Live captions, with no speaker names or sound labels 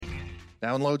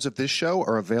Downloads of this show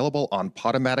are available on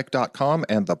Podomatic.com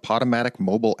and the Podomatic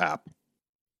mobile app.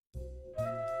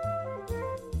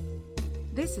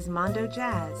 This is Mondo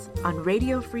Jazz on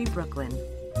Radio Free Brooklyn.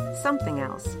 Something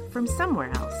else from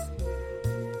somewhere else.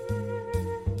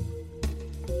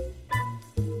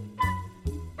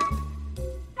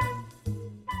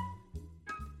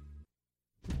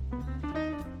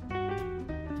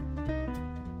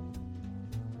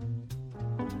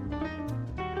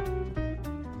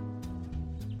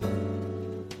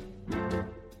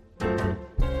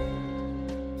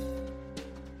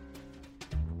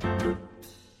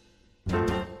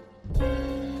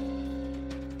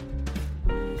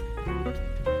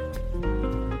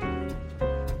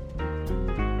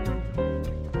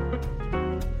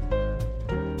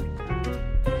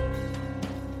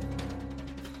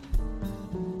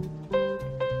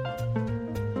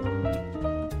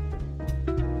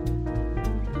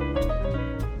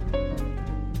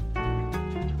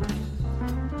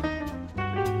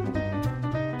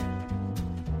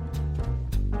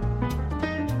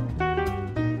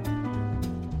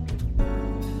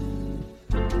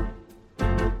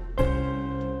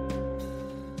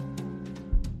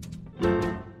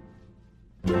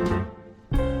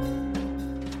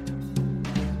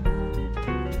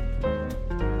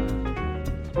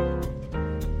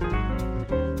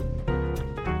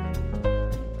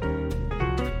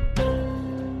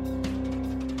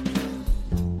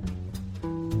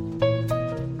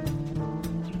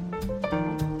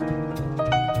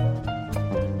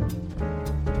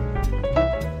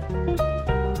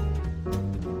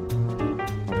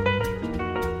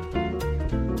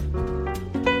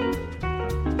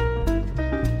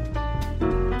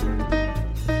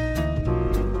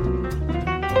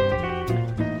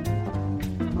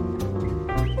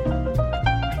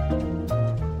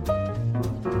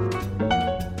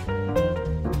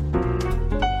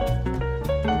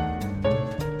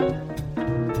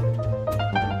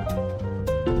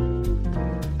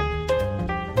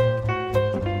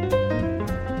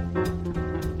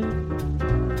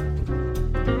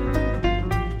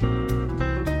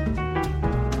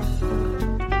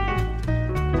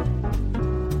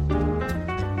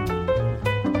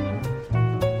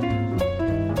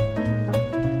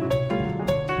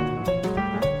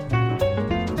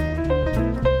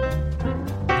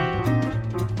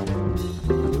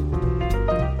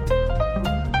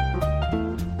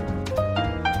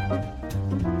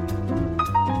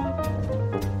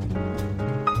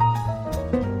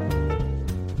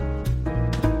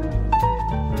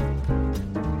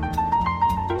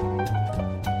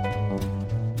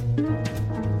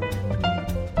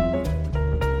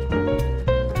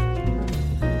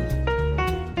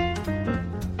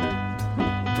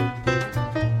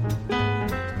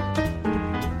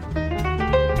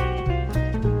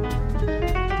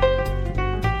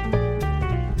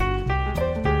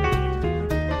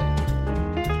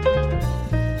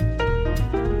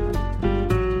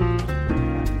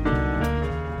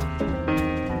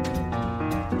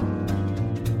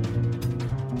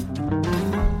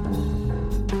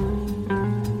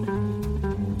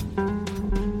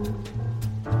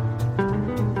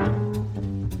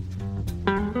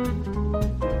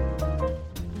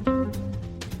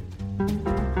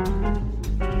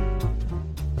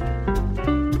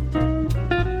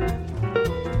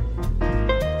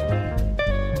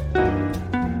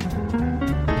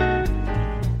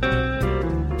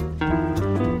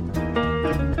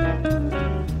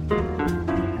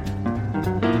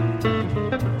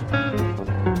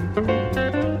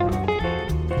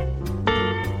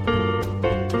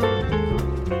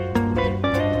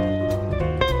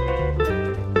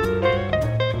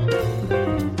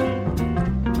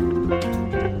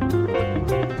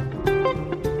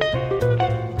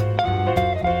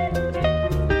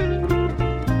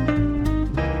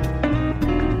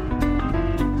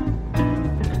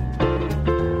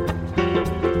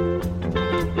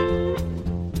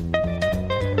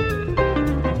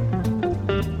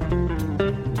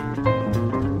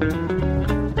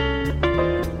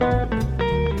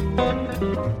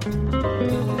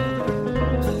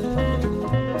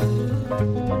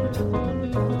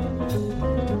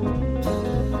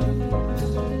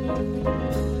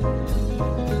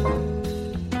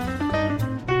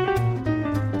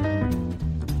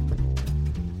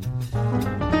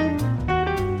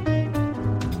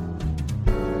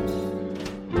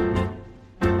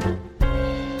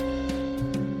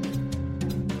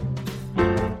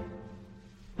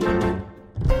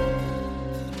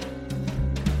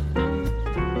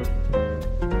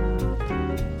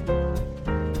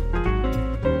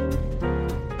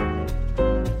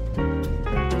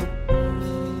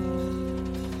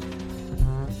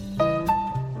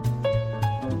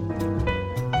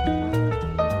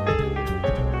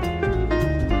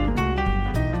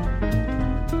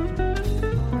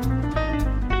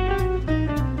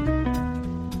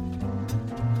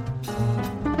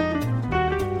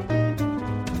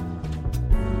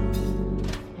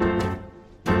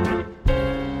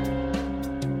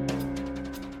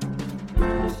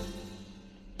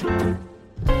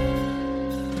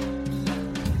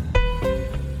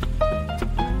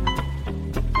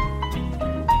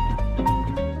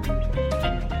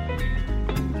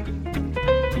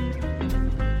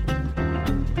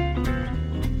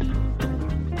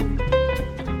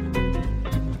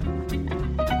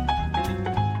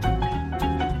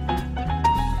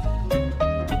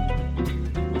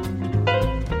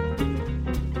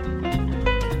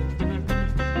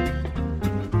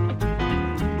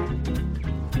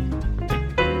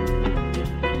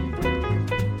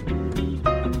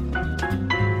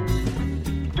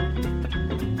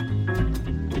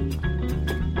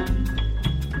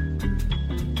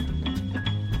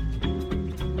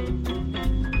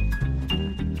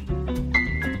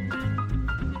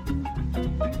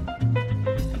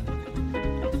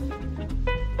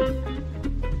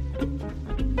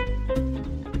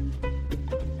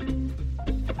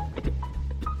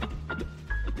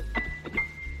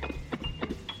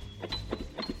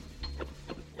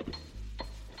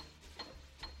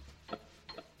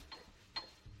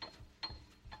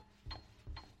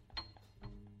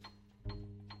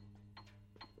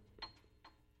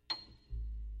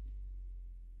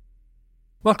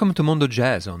 Welcome to Mondo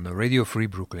Jazz on Radio Free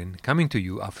Brooklyn, coming to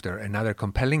you after another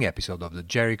compelling episode of the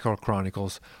Jericho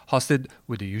Chronicles, hosted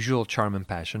with the usual charm and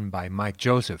passion by Mike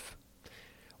Joseph.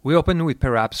 We open with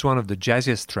perhaps one of the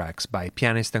jazziest tracks by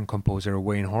pianist and composer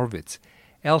Wayne Horvitz,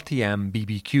 LTM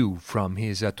BBQ, from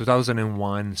his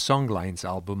 2001 Songlines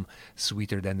album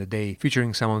Sweeter Than the Day,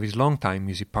 featuring some of his longtime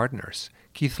music partners,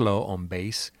 Keith Lowe on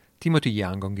bass, Timothy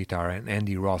Young on guitar, and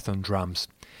Andy Roth on drums.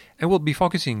 And we'll be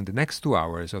focusing the next 2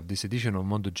 hours of this edition of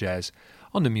Mondo Jazz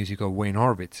on the music of Wayne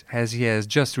Horvitz, as he has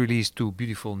just released 2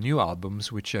 beautiful new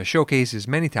albums which showcase his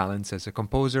many talents as a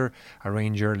composer,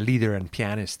 arranger, leader, and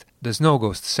pianist. The Snow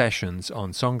Ghost Sessions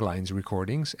on Songlines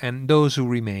recordings, and Those Who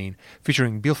Remain,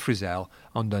 featuring Bill Frisell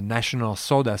on the National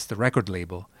Sawdust record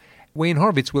label. Wayne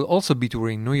Horvitz will also be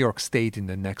touring New York State in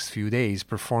the next few days,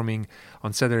 performing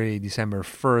on Saturday, December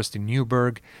 1st in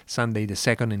Newburgh, Sunday the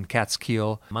 2nd in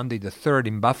Catskill, Monday the 3rd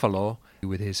in Buffalo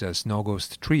with his Snow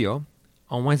Ghost Trio.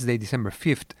 On Wednesday, December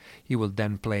 5th, he will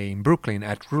then play in Brooklyn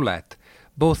at Roulette,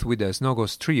 both with the Snow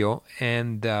Ghost Trio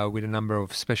and with a number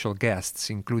of special guests,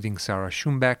 including Sarah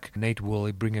Schoenbeck, Nate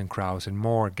Woolley, Brigham Krause, and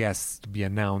more guests to be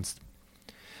announced.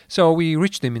 So we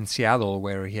reached him in Seattle,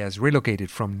 where he has relocated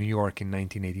from New York in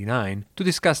 1989, to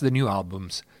discuss the new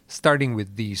albums, starting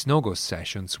with the Snow Ghost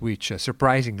Sessions, which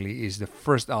surprisingly is the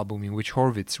first album in which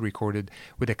Horvitz recorded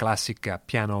with a classic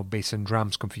piano, bass and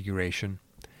drums configuration.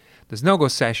 The Snow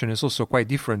Ghost Session is also quite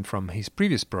different from his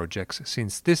previous projects,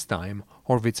 since this time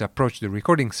Horvitz approached the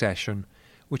recording session,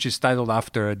 which is titled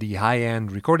after the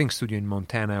high-end recording studio in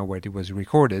Montana where it was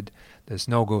recorded, the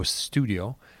Snow Ghost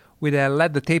Studio, with a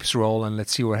let the tapes roll and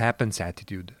let's see what happens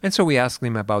attitude. And so we asked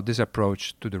him about this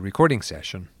approach to the recording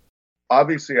session.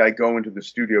 Obviously, I go into the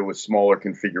studio with smaller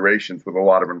configurations with a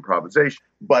lot of improvisation,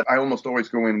 but I almost always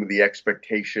go in with the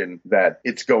expectation that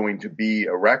it's going to be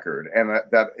a record, and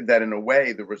that in a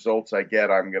way, the results I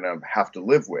get, I'm going to have to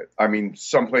live with. I mean,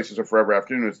 Some Places Are Forever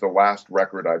Afternoon is the last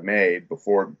record I made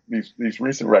before these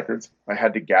recent records. I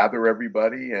had to gather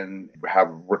everybody and have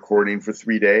recording for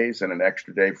 3 days and an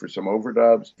extra day for some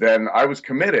overdubs. Then I was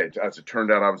committed. As it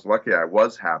turned out, I was lucky. I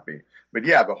was happy. But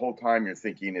yeah, the whole time you're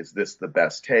thinking, is this the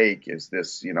best take? Is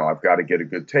this, I've got to get a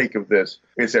good take of this.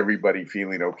 Is everybody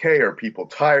feeling okay? Are people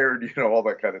tired? All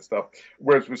that kind of stuff.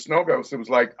 Whereas with Snow Ghost, it was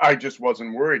like, I just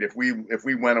wasn't worried. If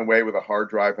we went away with a hard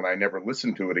drive and I never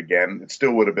listened to it again, it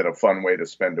still would have been a fun way to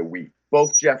spend a week.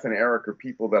 Both Jeff and Eric are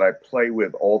people that I play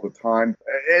with all the time,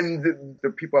 and the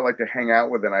people I like to hang out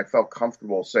with, and I felt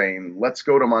comfortable saying, let's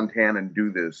go to Montana and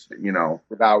do this,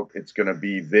 without it's going to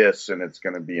be this and it's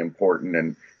going to be important,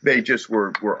 and they just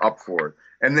were up for it.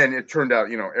 And then it turned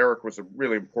out, Eric was a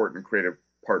really important creative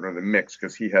partner in the mix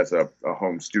because he has a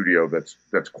home studio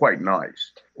that's quite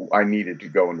nice. I needed to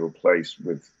go into a place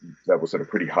that was at a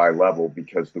pretty high level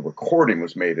because the recording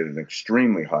was made at an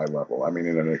extremely high level. I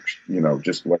mean,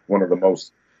 just like one of the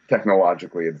most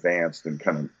technologically advanced and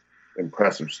kind of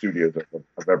impressive studios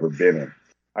I've ever been in.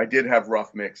 I did have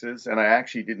rough mixes, and I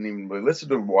actually didn't even really listen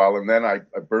to them a while, and then I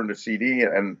burned a CD,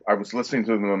 and I was listening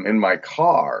to them in my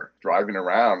car, driving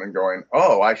around, and going,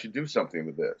 oh, I should do something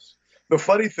with this. The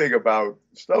funny thing about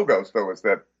Snow Ghost, though, is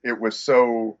that it was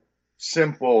so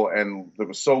simple, and there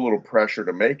was so little pressure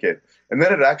to make it, and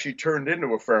then it actually turned into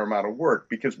a fair amount of work,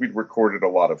 because we'd recorded a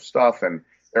lot of stuff, and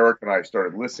Eric and I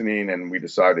started listening, and we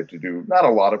decided to do not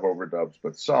a lot of overdubs,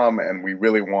 but some, and we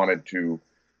really wanted to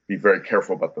be very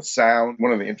careful about the sound.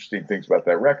 One of the interesting things about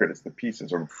that record is the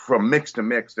pieces are from mix to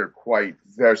mix.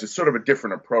 There's a sort of a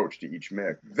different approach to each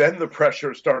mix. Then the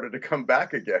pressure started to come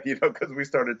back again, because we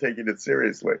started taking it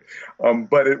seriously.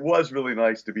 But it was really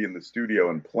nice to be in the studio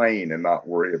and playing and not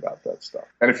worry about that stuff.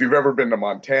 And if you've ever been to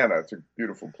Montana, it's a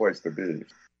beautiful place to be.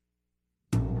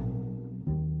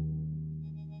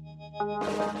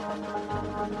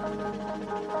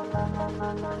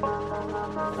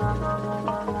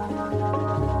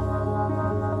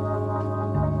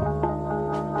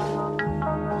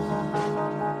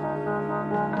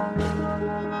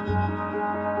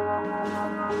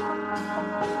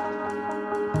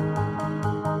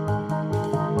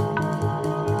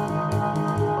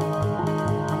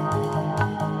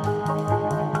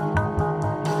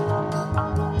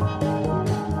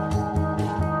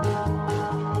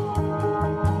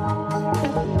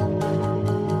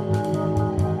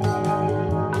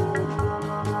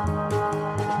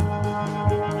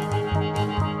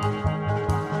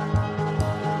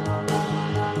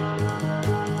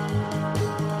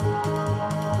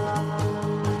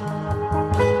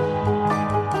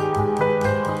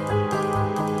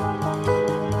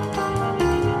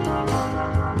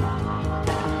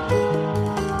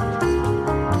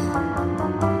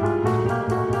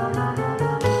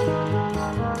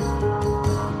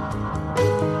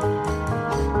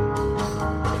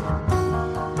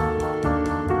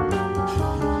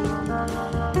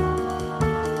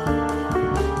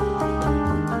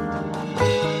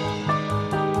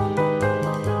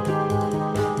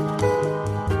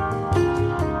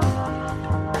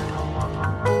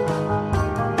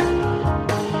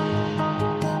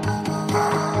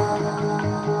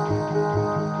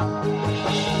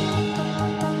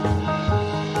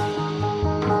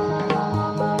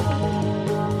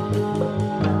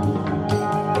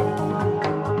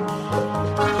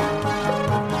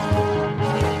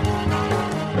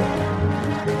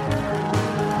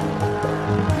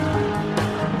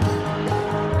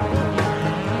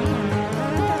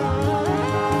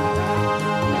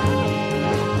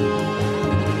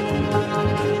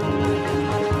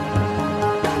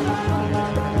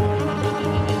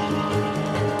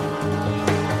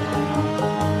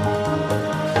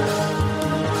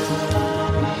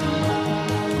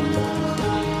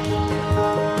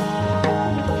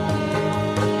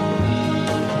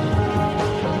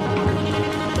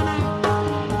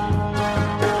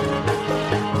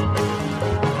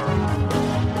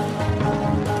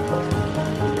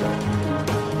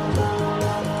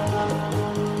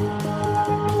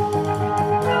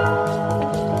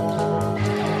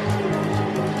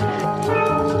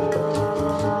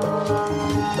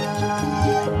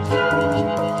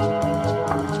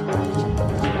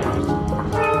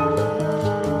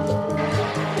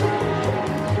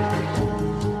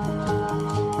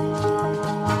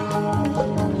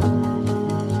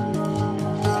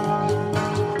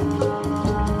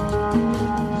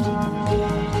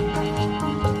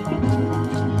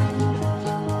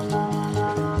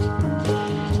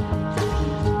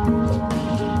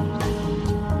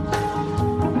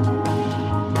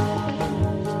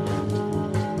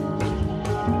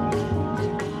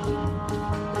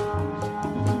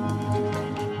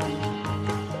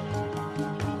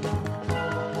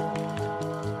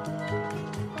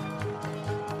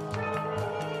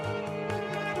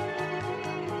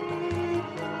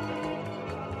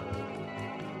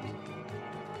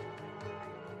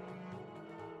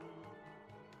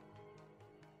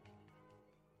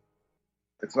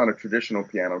 it's not a traditional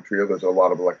piano trio. There's a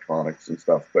lot of electronics and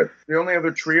stuff. But the only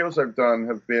other trios I've done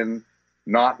have been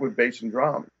not with bass and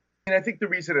drum. And I think the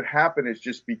reason it happened is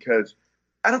just because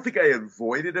I don't think I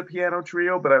avoided a piano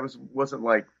trio, but I wasn't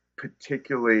like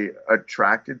particularly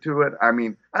attracted to it. I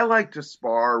mean, I like to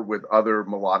spar with other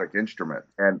melodic instruments,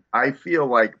 and I feel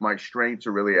like my strengths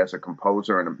are really as a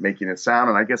composer and making a sound.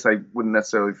 And I guess I wouldn't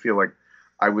necessarily feel like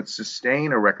I would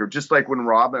sustain a record, just like when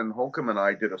Robin Holcomb and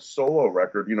I did a solo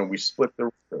record. You know, we split the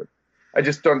record. I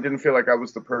just didn't feel like I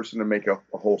was the person to make a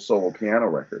whole solo piano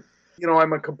record. You know,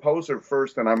 I'm a composer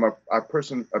first, and I'm a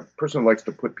person who likes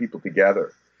to put people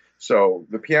together. So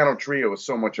the piano trio is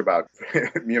so much about,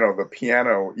 the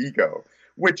piano ego,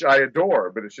 which I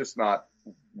adore, but it's just not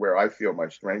where I feel my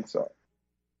strengths are.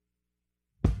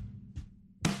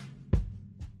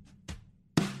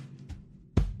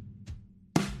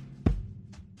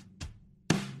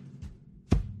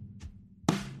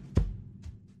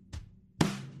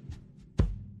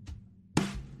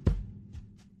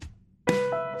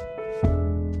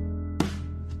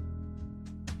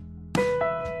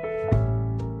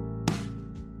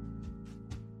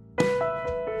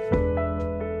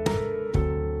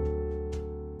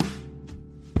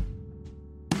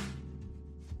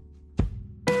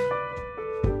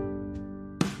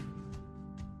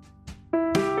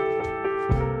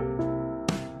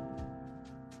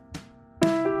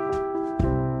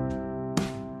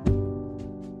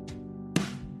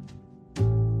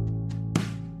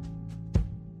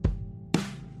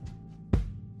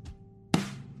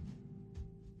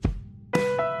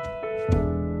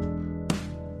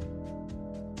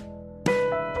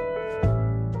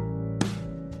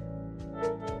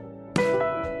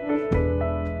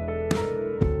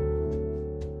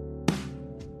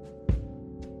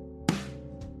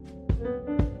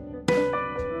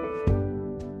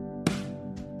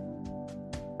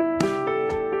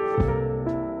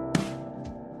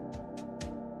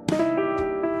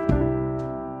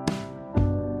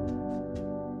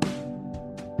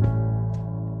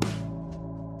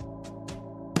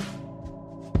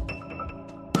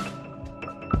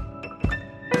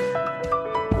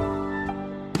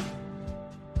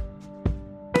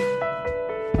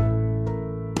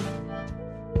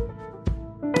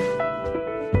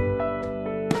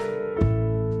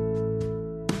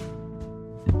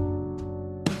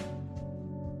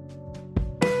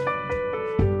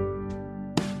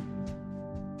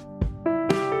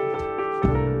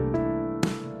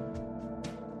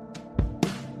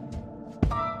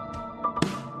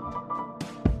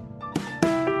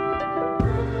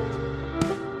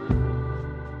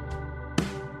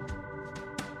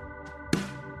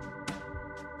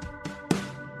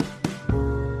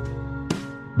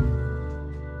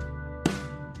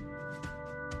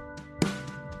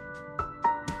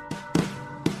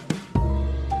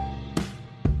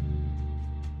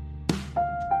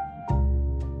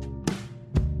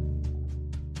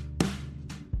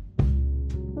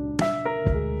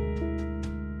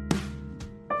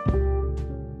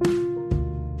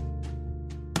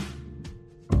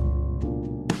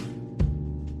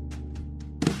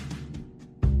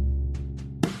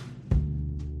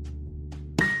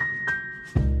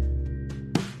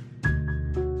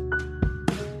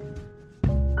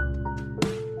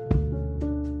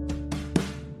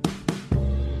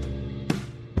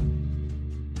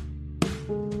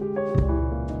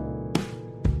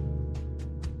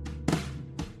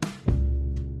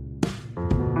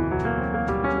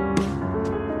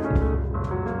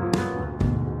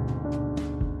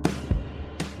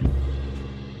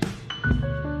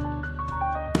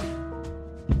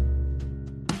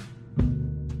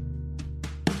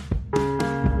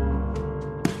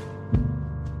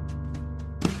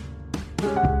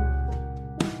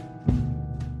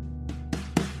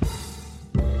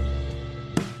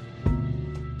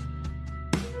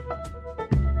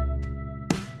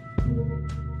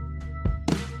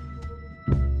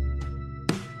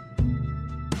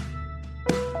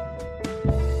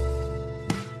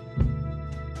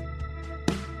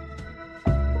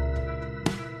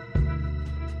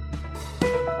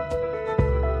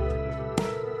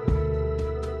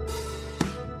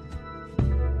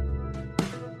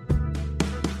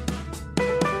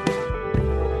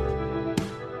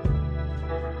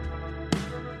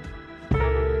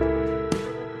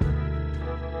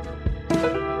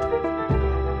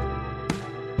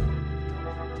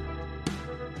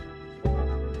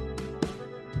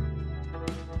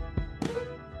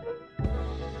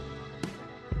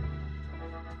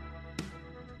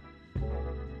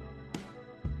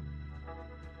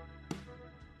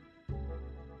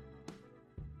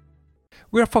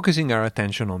 We are focusing our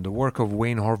attention on the work of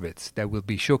Wayne Horvitz that will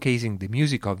be showcasing the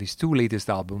music of his two latest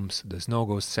albums, The Snow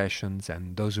Ghost Sessions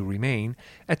and Those Who Remain,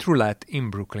 at Roulette in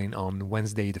Brooklyn on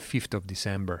Wednesday the 5th of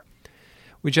December.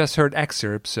 We just heard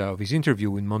excerpts of his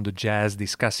interview with Mondo Jazz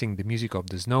discussing the music of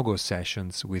the Snow Ghost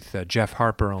Sessions with Jeff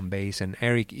Harper on bass and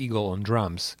Eric Eagle on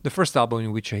drums, the first album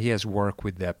in which he has worked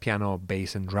with the piano,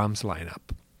 bass and drums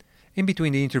lineup. In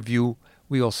between the interview,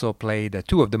 we also played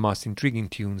two of the most intriguing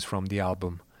tunes from the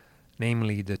album,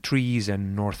 namely The Trees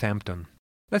and Northampton.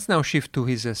 Let's now shift to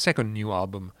his second new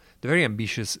album, the very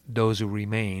ambitious Those Who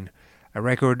Remain, a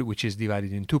record which is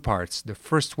divided in two parts. The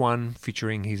first one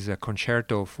featuring his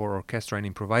concerto for orchestra and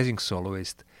improvising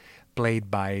soloist,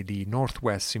 played by the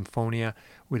Northwest Symphonia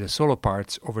with the solo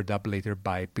parts overdubbed later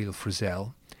by Bill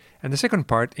Frisell. And the second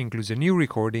part includes a new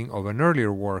recording of an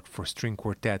earlier work for string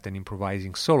quartet and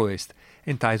improvising soloist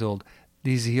entitled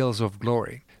These Hills of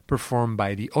Glory, performed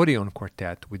by the Odeon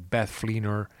Quartet with Beth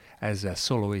Fleener as a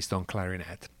soloist on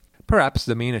clarinet. Perhaps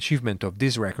the main achievement of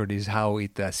this record is how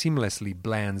it seamlessly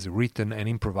blends written and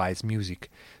improvised music.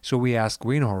 So we asked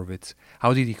Wayne Horvitz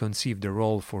how did he conceive the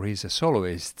role for his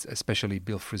soloists, especially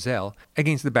Bill Frisell,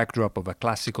 against the backdrop of a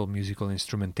classical musical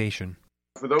instrumentation.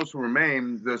 For Those Who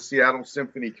Remain, the Seattle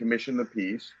Symphony commissioned the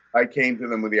piece. I came to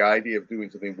them with the idea of doing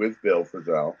something with Bill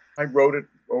Frisell. I wrote it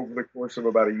over the course of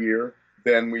about a year.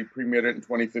 Then we premiered it in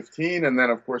 2015, and then,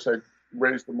 of course, I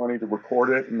raised the money to record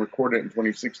it in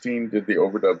 2016, did the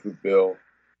overdubs with Bill.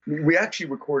 We actually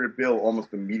recorded Bill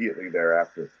almost immediately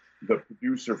thereafter. The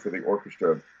producer for the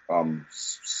orchestra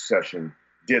session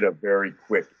did a very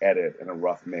quick edit and a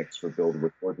rough mix for Bill to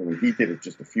record, and he did it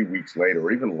just a few weeks later,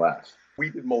 or even less. We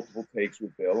did multiple takes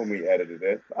with Bill, and we edited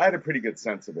it. I had a pretty good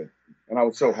sense of it, and I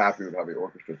was so happy with how the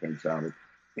orchestra thing sounded.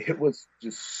 It was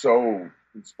just so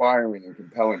inspiring and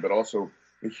compelling, but also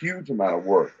a huge amount of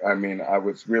work. I mean, I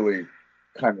was really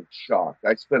kind of shocked.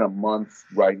 I spent a month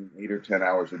writing 8 or 10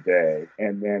 hours a day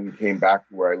and then came back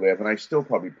to where I live, and I still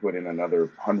probably put in another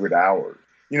 100 hours.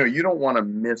 You know, you don't want to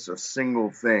miss a single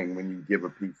thing when you give a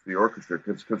piece to the orchestra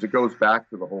because it goes back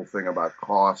to the whole thing about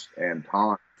cost and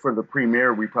time. For the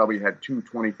premiere, we probably had 2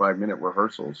 25-minute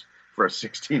rehearsals for a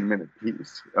 16-minute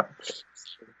piece.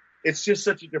 It's just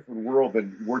such a different world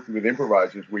than working with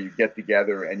improvisers where you get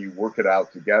together and you work it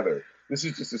out together. This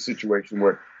is just a situation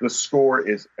where the score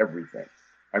is everything.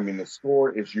 I mean, the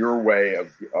score is your way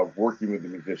of working with the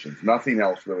musicians. Nothing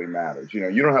else really matters. You know,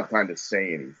 you don't have time to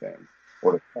say anything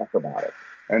or to talk about it.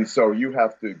 And so you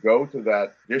have to go to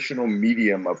that additional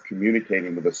medium of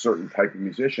communicating with a certain type of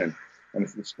musician. And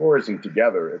if the score isn't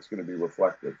together, it's going to be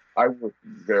reflective. I worked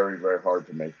very, very hard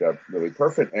to make that really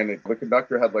perfect. And the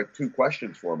conductor had like 2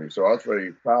 questions for me. So I was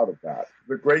very proud of that.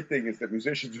 The great thing is that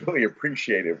musicians really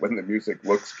appreciate it when the music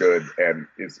looks good and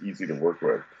is easy to work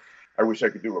with. I wish I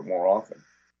could do it more often.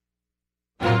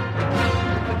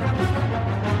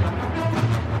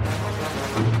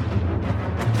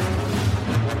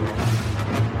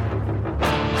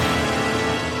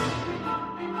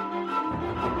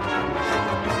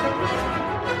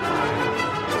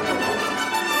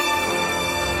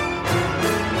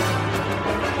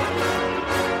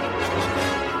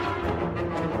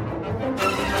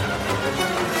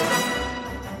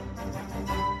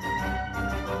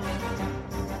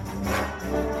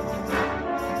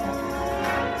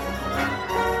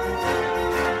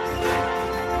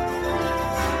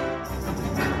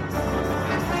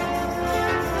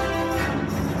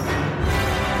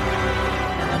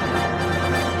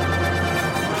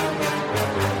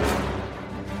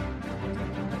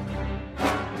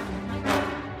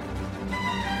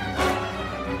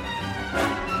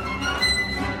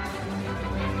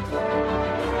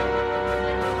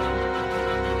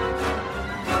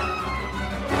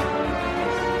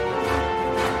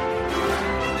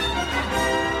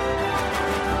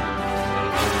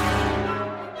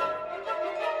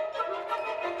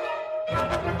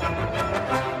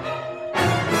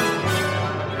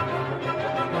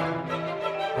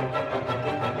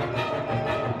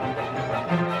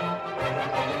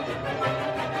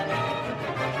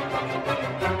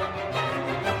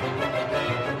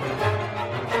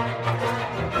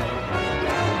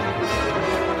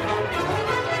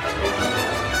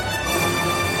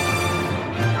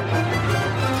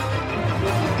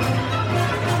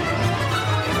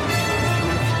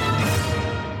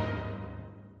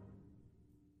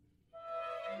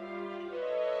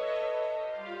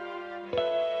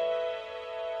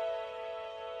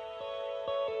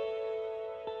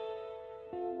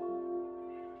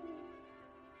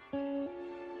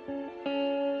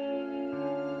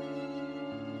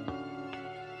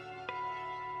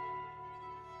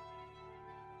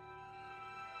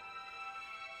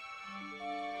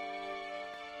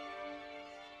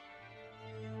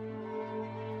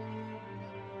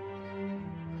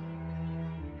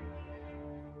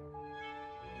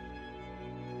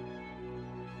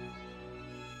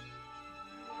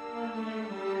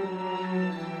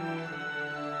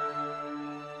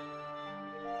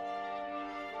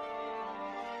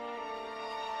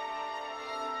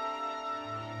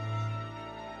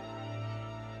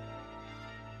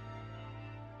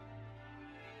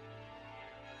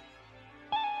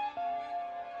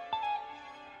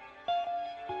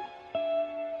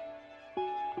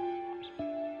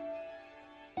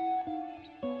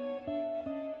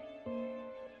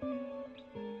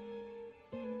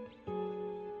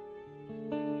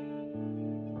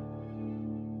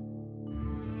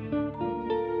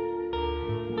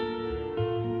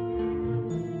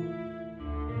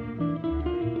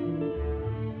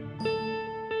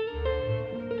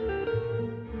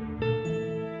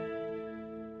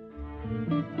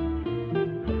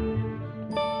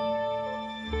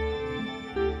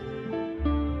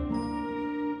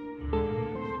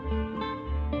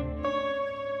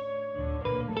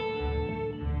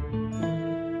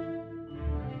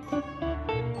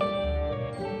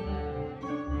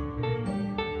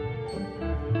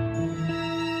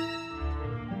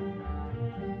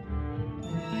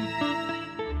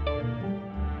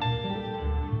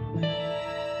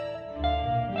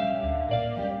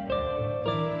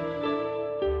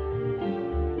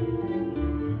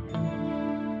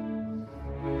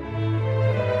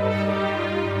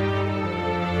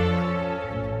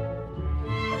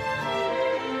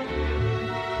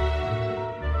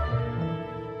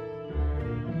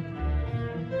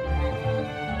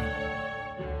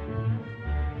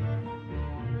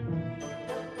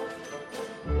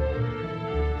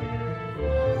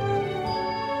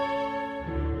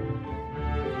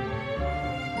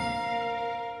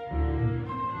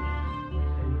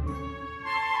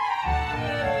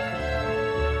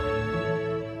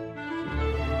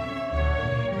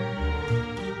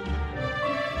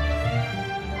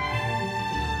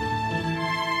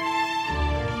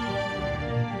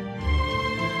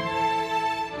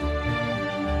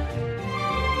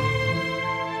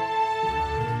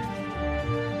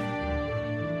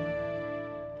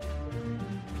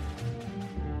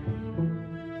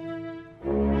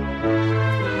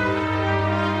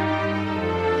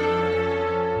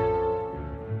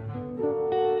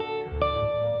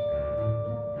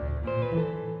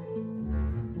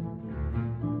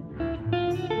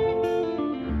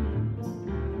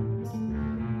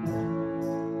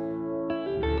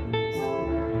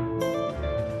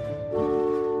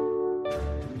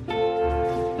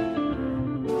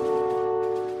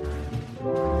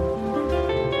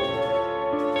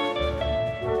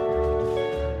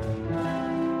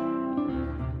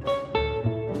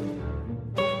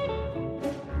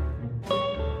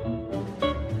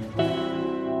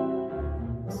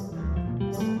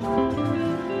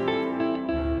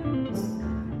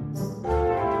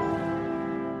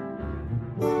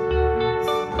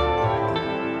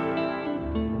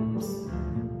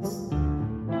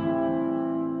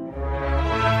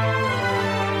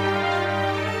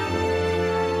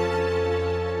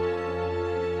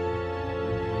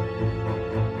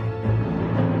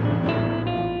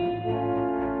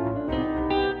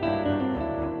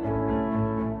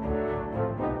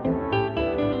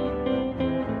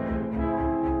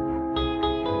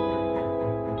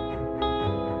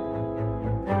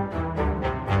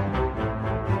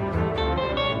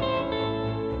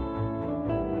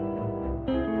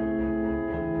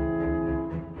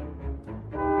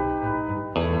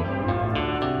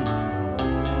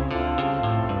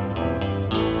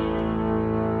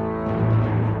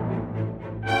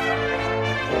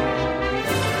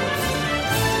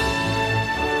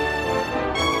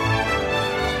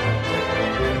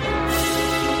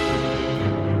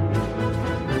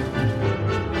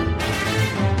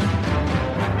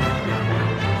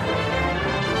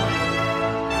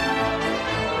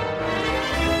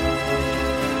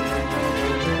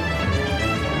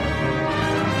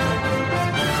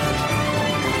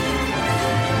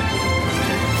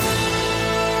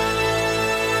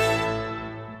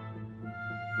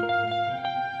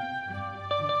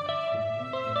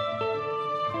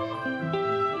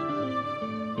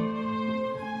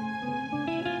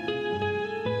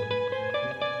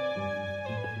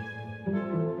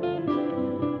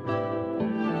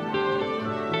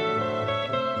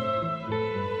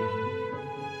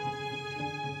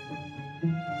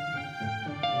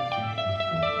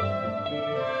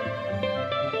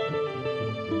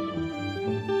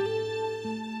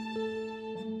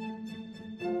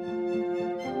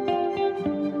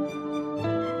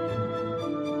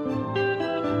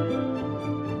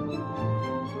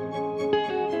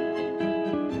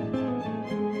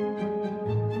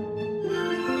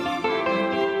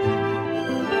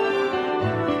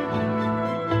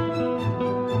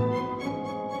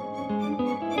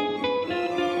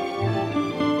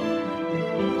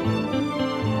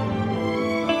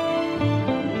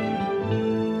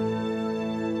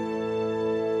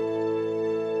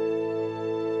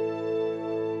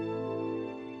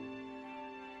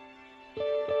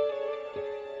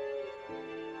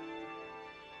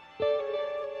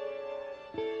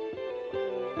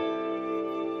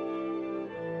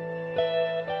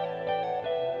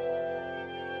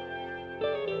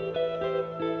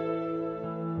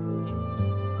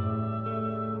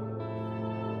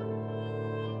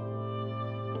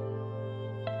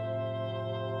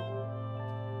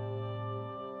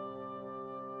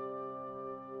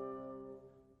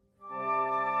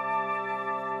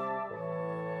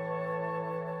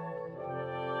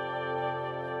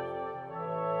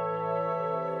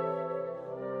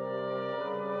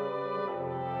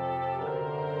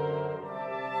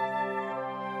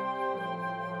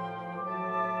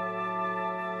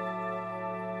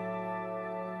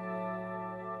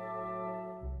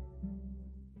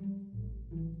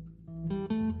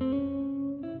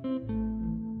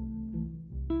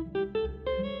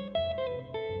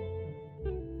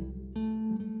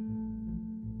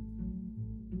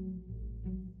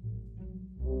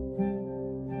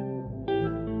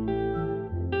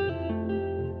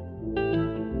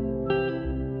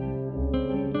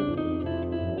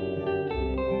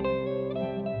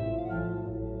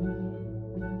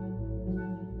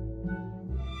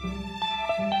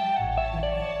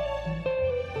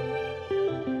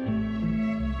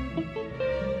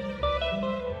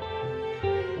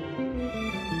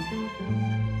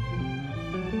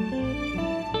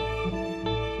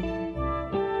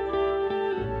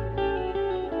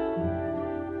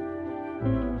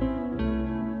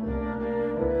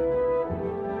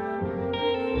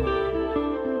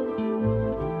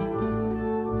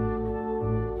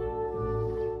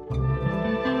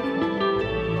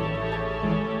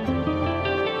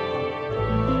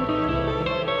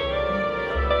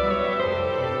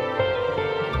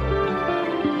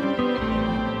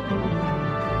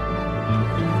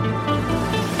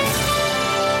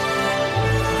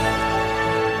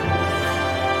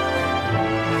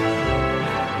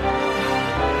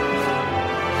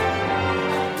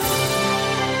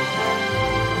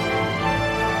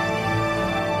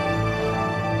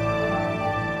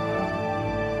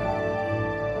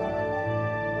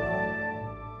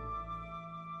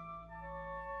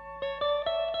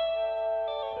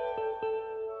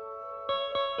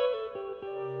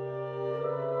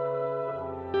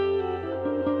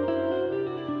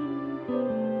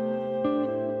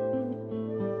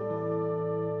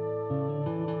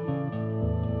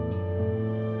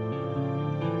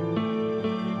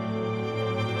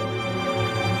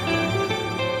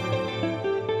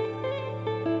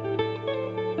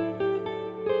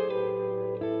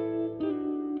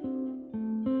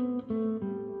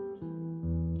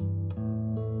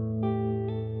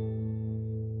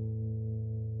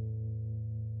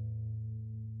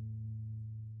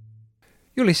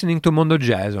 You're listening to Mondo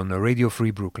Jazz on Radio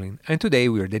Free Brooklyn, and today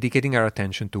we are dedicating our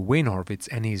attention to Wayne Horvitz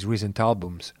and his recent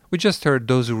albums. We just heard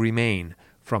Those Who Remain,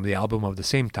 from the album of the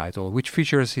same title, which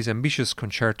features his ambitious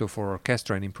concerto for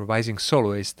orchestra and improvising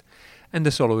soloist, and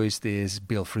the soloist is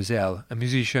Bill Frisell, a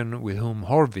musician with whom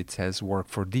Horvitz has worked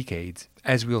for decades,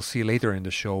 as we'll see later in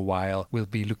the show while we'll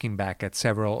be looking back at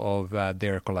several of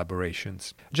their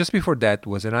collaborations. Just before that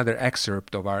was another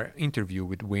excerpt of our interview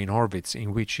with Wayne Horvitz,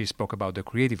 in which he spoke about the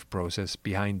creative process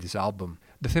behind this album.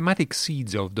 The thematic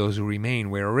seeds of Those Who Remain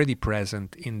were already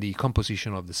present in the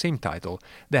composition of the same title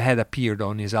that had appeared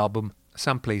on his album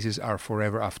Some Places Are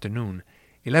Forever Afternoon,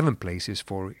 11 Places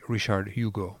for Richard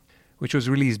Hugo, which was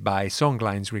released by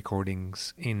Songlines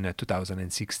Recordings in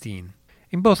 2016.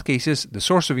 In both cases, the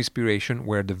source of inspiration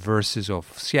were the verses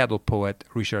of Seattle poet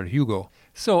Richard Hugo.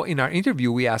 So, in our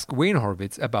interview, we asked Wayne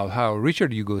Horvitz about how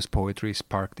Richard Hugo's poetry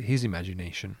sparked his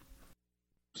imagination.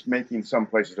 Making Some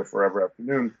Places a Forever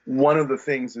Afternoon, one of the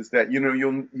things is that,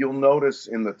 you'll notice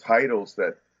in the titles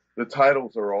that the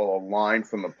titles are all a line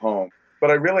from the poem.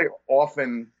 But I really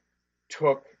often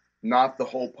took not the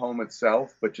whole poem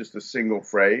itself, but just a single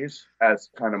phrase as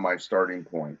kind of my starting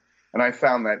point. And I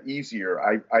found that easier.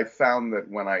 I found that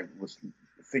when I was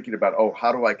thinking about,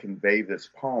 how do I convey this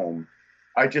poem?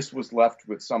 I just was left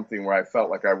with something where I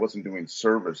felt like I wasn't doing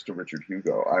service to Richard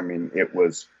Hugo. I mean, it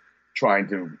was trying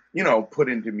to, put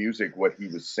into music what he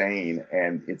was saying.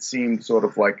 And it seemed sort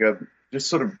of like just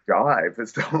sort of jive.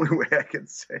 It's the only way I can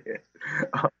say it.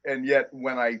 And yet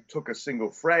when I took a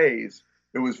single phrase,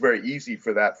 it was very easy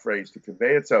for that phrase to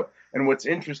convey itself. And what's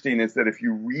interesting is that if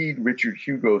you read Richard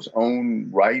Hugo's own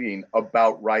writing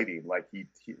about writing, like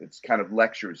it's kind of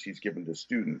lectures he's given to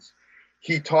students,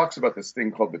 he talks about this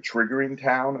thing called the triggering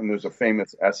town. And there's a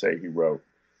famous essay he wrote.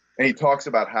 And he talks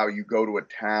about how you go to a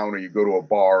town or you go to a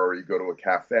bar or you go to a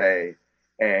cafe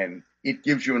and it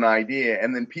gives you an idea.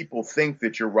 And then people think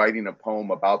that you're writing a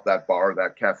poem about that bar or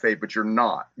that cafe, but you're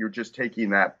not. You're just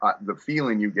taking that, the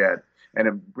feeling you get, and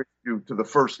it brings you to the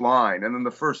first line. And then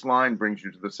the first line brings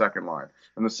you to the second line.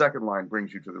 And the second line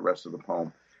brings you to the rest of the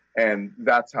poem. And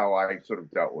that's how I sort of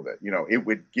dealt with it. It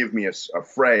would give me a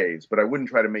phrase, but I wouldn't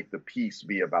try to make the piece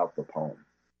be about the poem.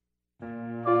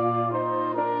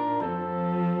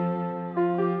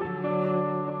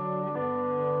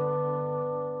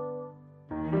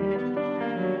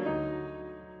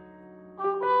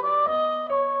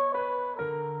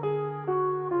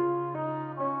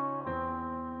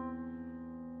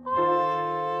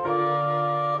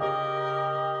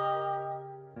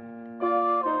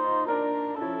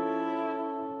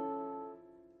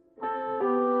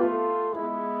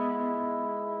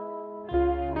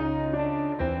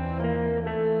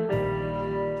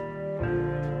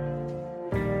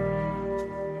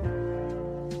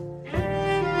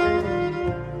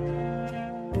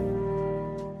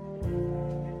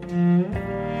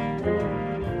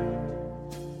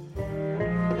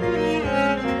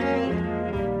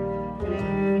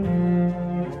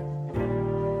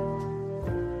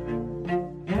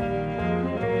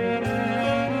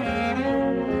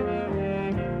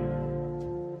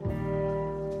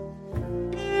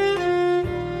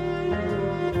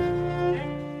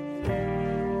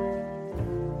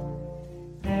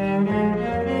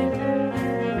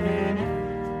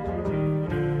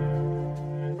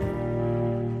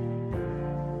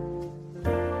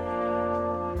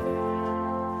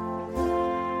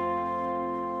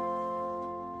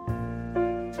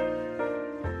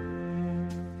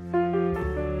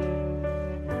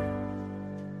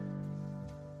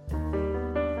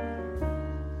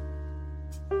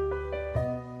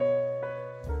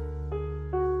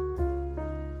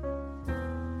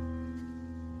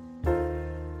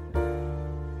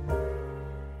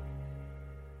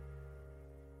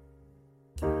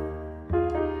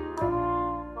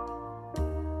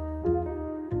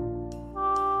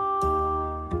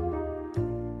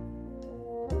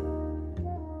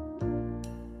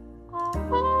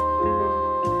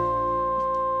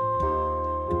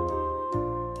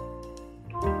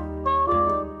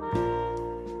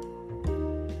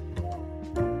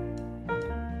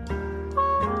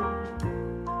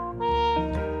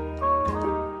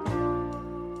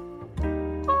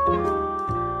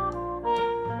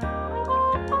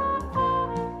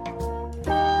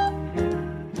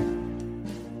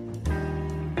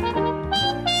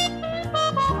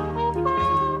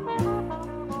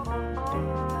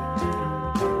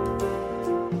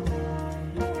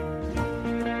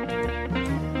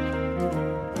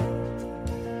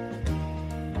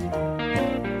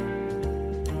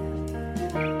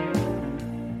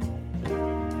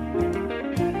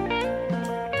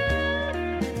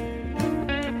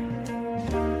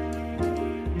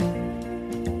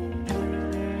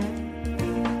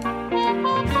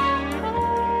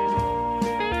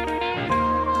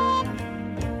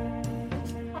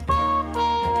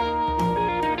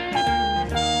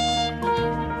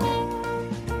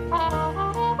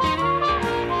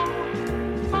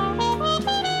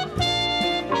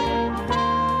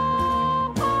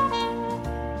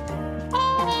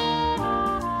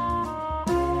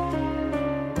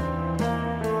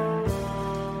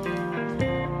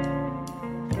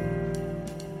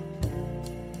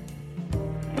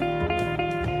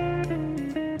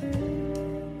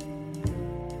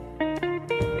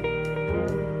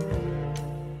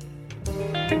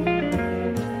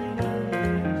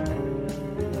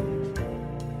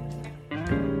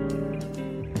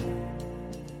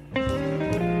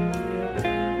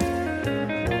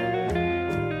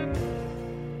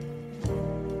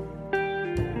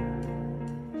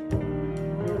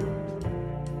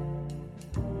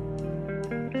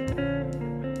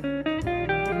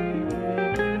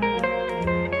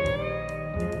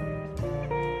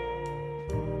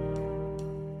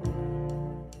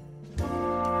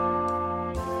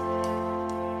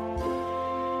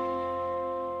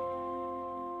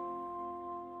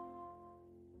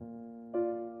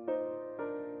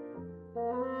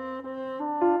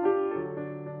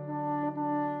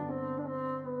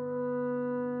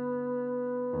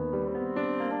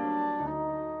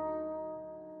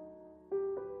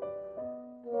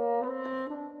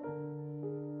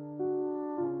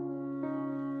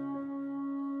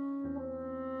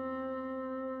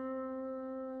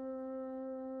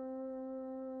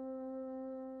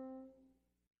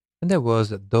 And there was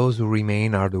Those Who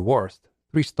Remain Are the Worst,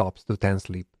 3 Stops to 10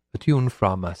 Sleep, a tune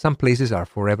from Some Places Are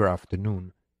Forever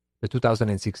Afternoon, the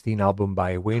 2016 album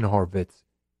by Wayne Horvitz,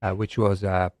 which was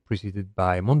preceded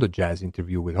by Mondo Jazz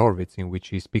interview with Horvitz, in which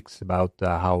he speaks about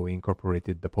how he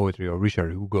incorporated the poetry of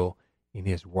Richard Hugo in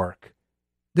his work.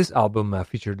 This album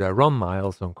featured Ron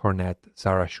Miles on cornet,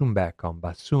 Sarah Schoenbeck on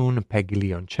bassoon, Peggy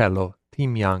Lee on cello,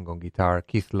 Tim Young on guitar,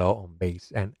 Keith Lowe on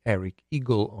bass, and Eric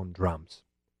Eagle on drums.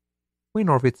 Wayne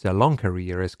Horvitz's long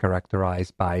career is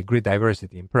characterized by great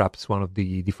diversity, and perhaps one of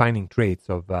the defining traits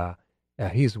of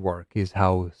his work is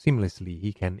how seamlessly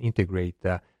he can integrate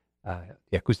the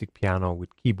acoustic piano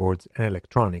with keyboards and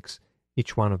electronics,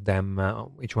 each one of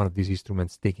these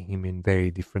instruments taking him in very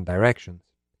different directions.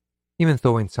 Even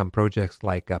though in some projects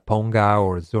like Ponga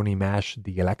or Zoni Mash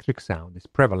the electric sound is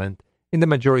prevalent, in the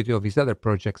majority of his other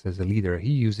projects as a leader,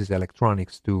 he uses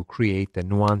electronics to create the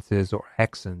nuances or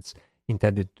accents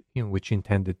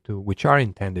which are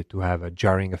intended to have a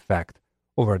jarring effect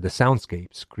over the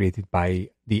soundscapes created by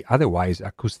the otherwise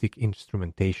acoustic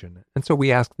instrumentation. And so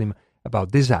we asked him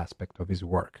about this aspect of his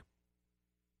work.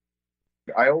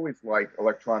 I always like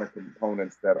electronic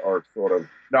components that are sort of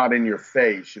not in your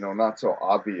face, not so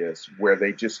obvious, where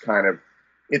they just kind of,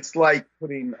 it's like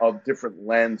putting a different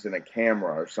lens in a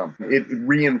camera or something. It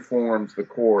reinforms the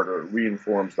chord or it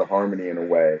reinforms the harmony in a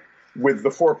way. With the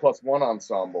 4+1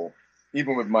 ensemble,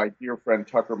 even with my dear friend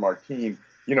Tucker Martine,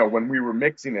 when we were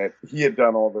mixing it, he had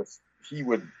done all this. He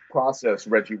would process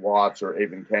Reggie Watts or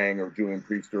Avon Kang or Julian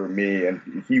Priester or me, and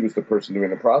he was the person doing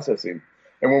the processing.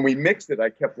 And when we mixed it, I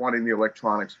kept wanting the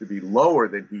electronics to be lower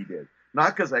than he did.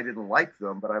 Not because I didn't like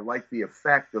them, but I liked the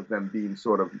effect of them being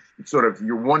sort of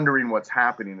you're wondering what's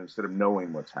happening instead of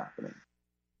knowing what's happening.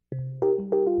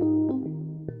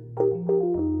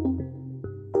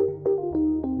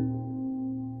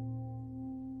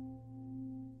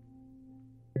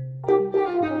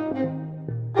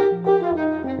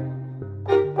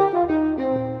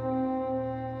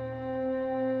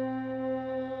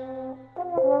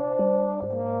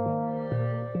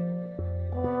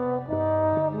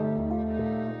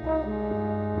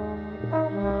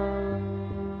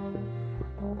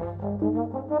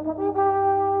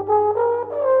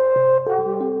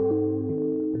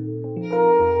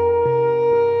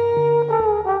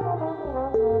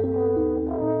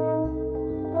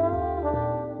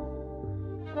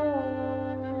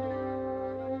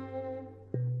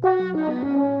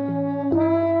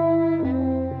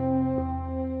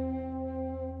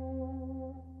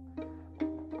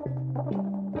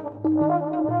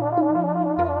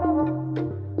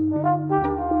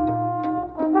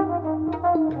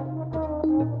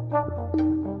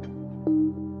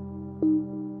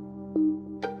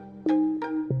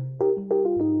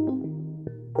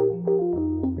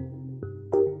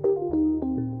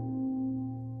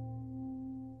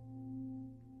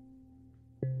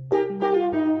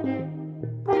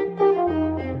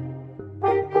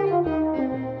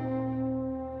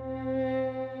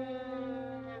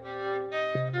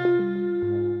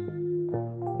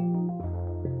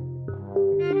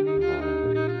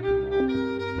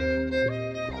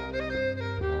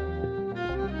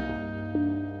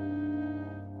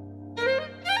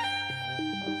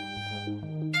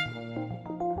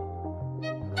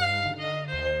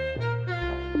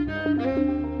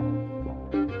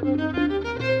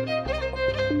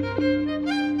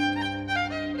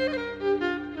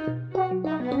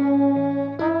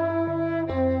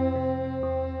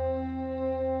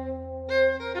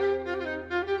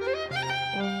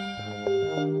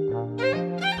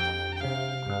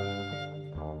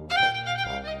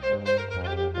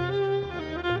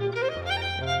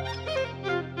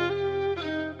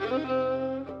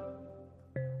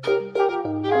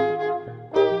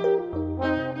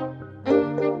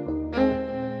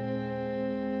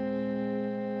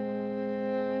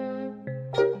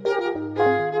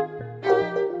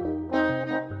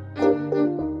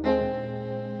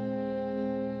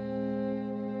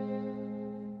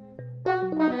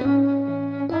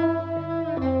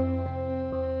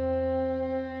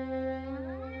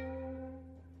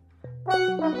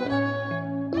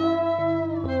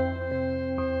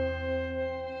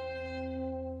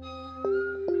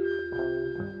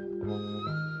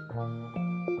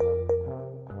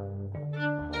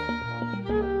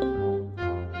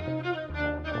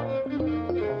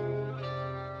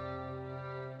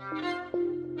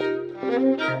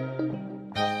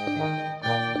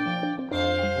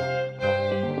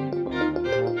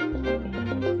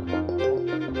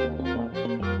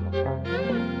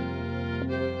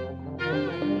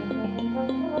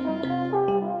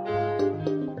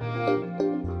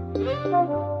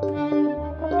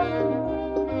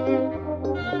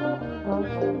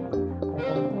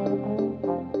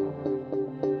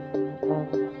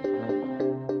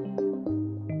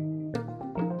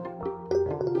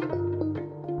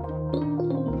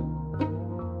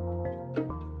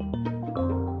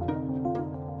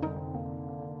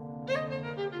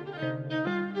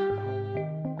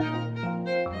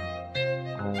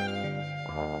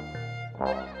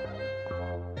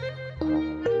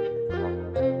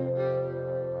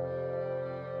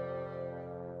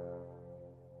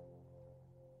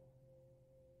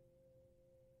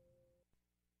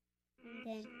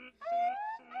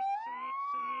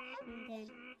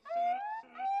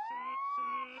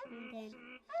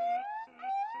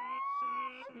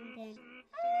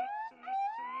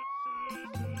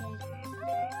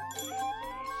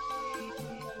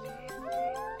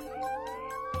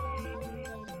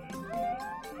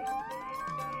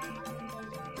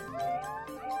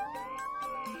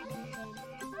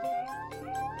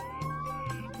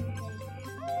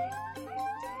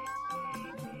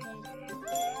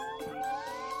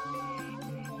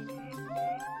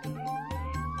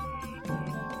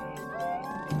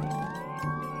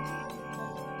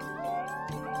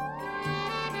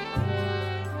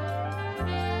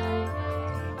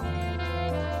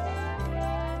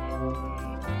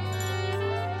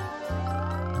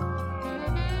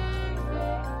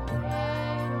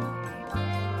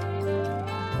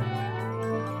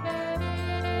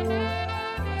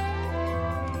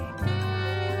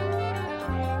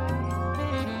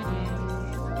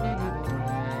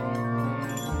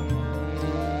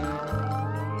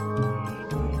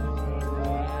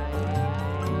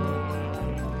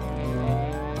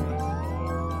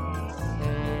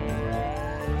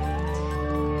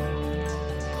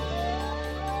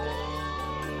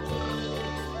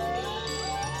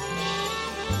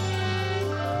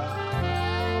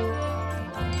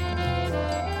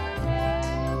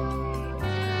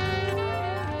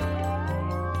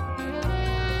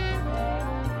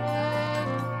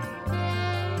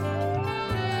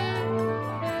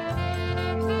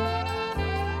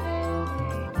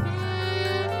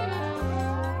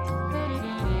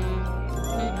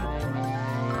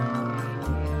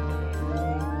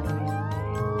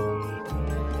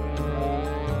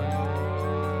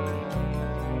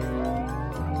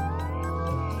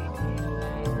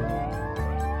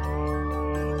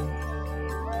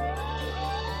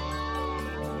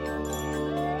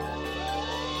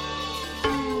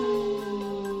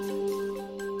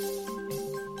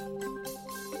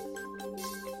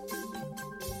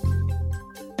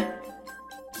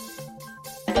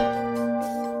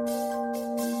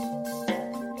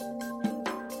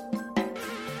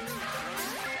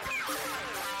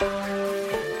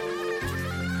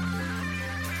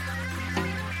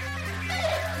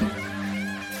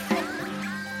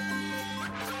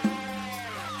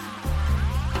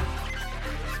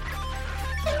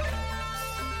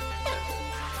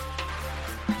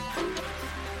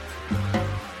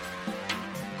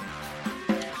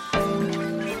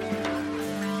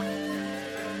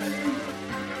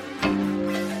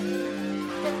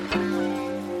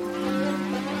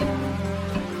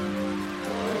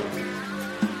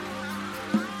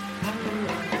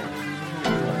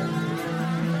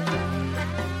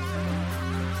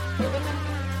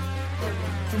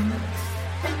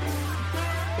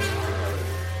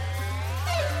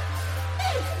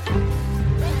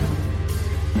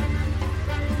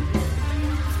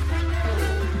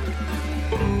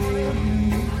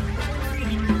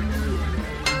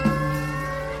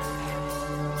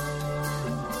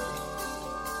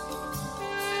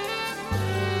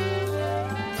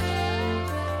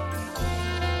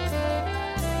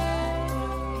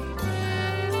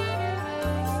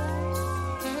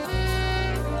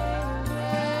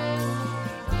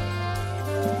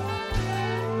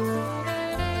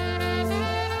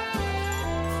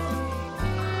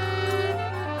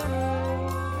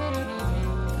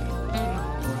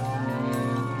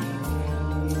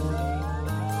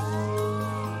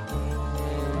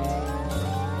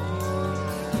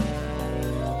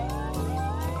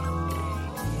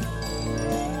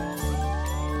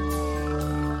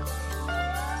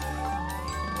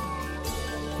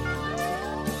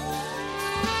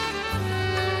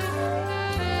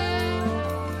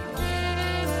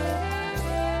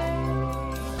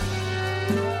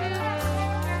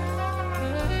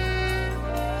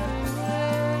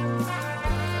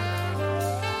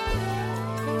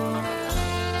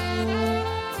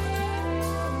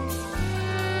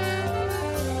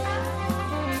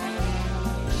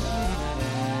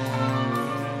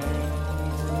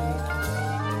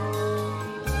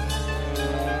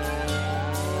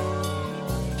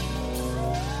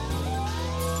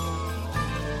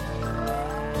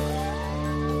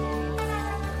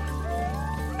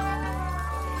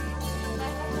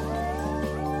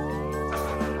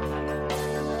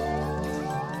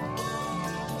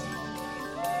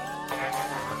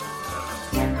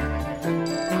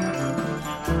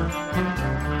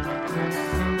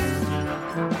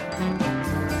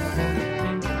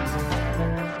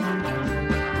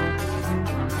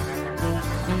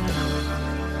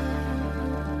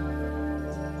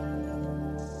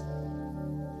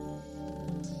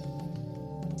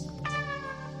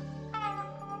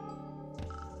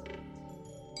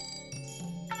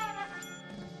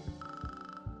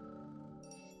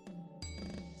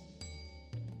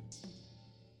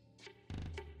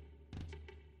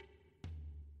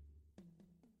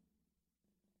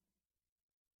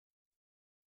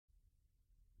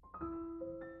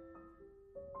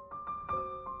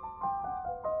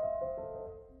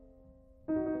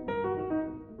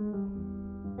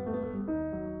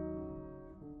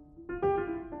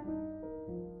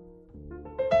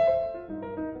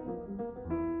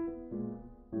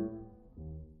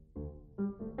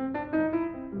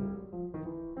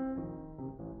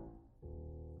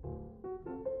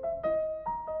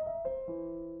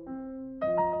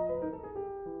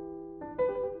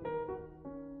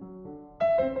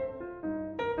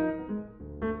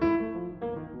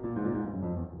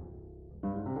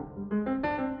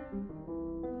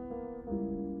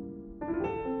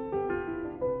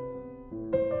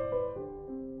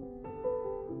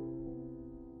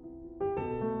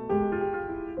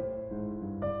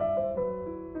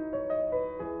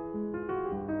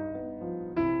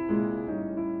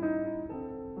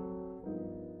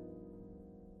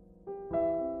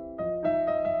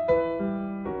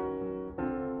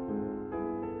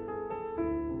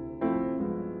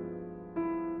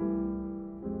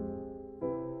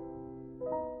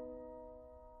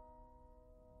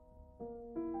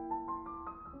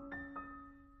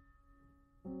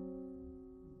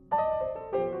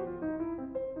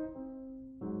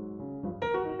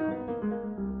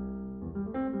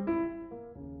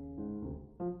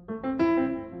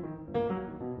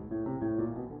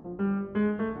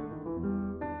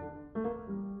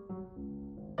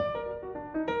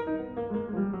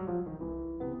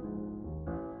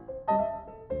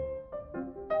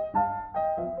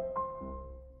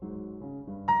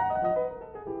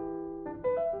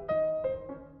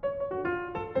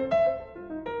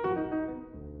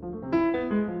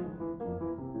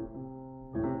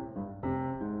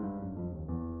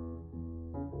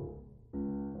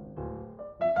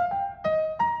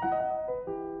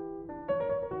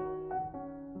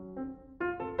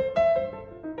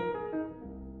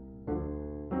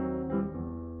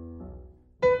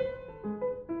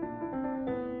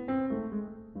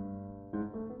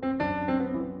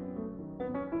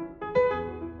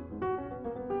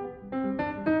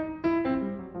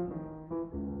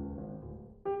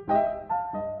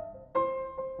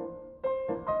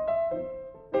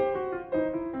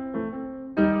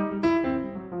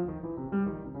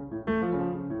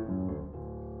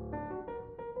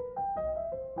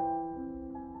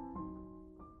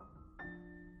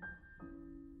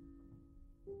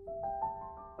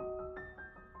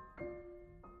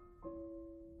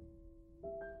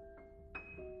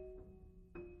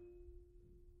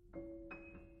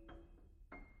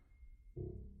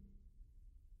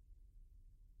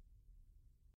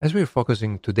 As we're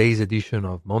focusing today's edition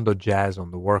of Mondo Jazz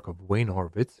on the work of Wayne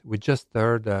Horvitz, we just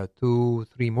heard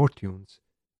three more tunes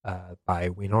by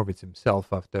Wayne Horvitz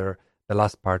himself after the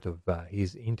last part of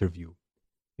his interview.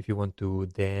 If you want to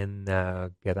then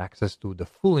get access to the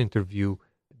full interview,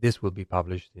 this will be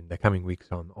published in the coming weeks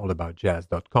on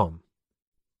allaboutjazz.com.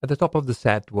 At the top of the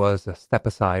set was a step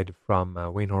aside from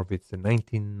Wayne Horvitz's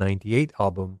 1998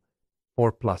 album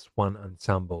 4+1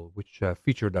 Ensemble, which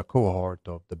featured a cohort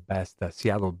of the best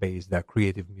Seattle-based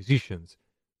creative musicians: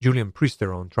 Julian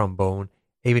Priester on trombone,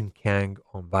 Evan Kang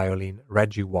on violin,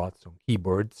 Reggie Watts on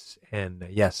keyboards, and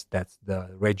yes, that's the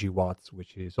Reggie Watts,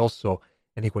 which is also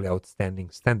an equally outstanding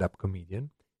stand-up comedian,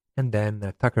 and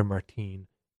then Tucker Martin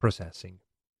processing.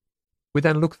 We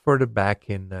then looked further back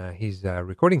in his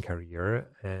recording career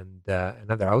and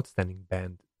another outstanding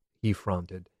band he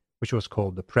fronted, which was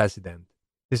called The President.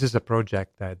 This is a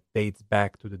project that dates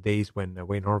back to the days when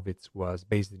Wayne Horvitz was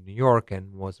based in New York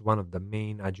and was one of the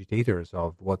main agitators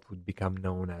of what would become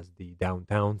known as the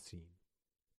downtown scene.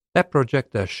 That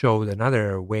project showed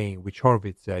another way in which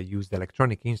Horvitz used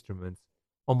electronic instruments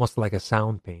almost like a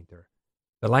sound painter.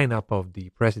 The lineup of The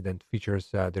President features,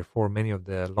 therefore, many of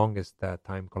the longest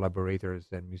time collaborators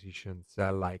and musicians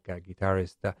like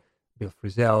guitarist Bill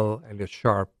Frisell, Elliot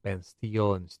Sharp, Ben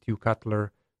Steele, and Stu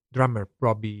Cutler, drummer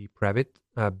Robbie Previtt,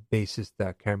 bassist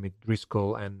Kermit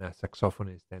Driscoll, and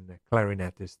saxophonist and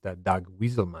clarinetist Doug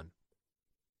Wieselman.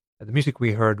 The music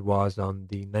we heard was on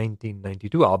the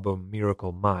 1992 album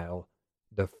Miracle Mile,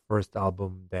 the first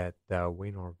album that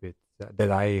Wayne Horvitz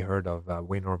that I heard of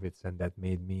Wayne Horvitz, and that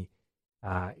made me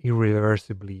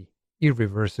irreversibly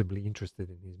interested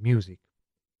in his music.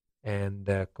 And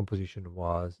the composition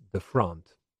was The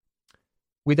Front.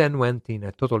 We then went in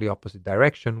a totally opposite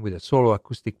direction with a solo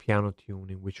acoustic piano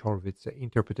tune in which Horvitz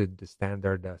interpreted the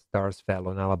standard Stars Fell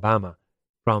on Alabama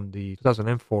from the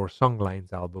 2004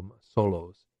 Songlines album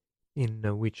Solos, in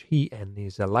which he and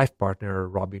his life partner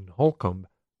Robin Holcomb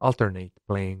alternate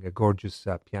playing gorgeous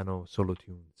piano solo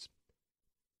tunes.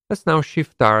 Let's now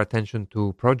shift our attention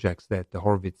to projects that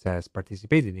Horvitz has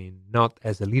participated in, not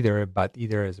as a leader, but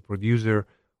either as a producer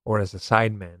or as a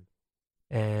sideman.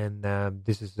 And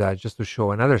this is just to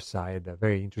show another side, a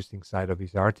very interesting side of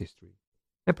his artistry.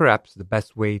 And perhaps the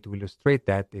best way to illustrate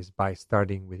that is by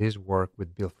starting with his work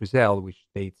with Bill Frisell, which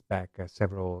dates back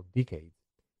several decades.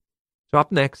 So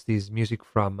up next is music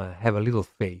from Have a Little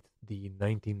Faith, the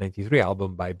 1993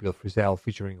 album by Bill Frisell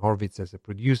featuring Horvitz as a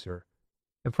producer.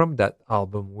 And from that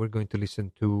album, we're going to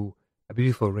listen to a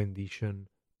beautiful rendition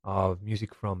of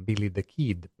music from Billy the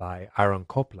Kid by Aaron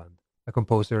Copland, a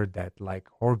composer that, like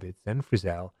Horvitz and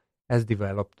Frisell, has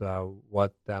developed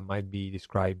what might be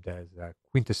described as a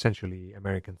quintessentially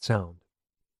American sound.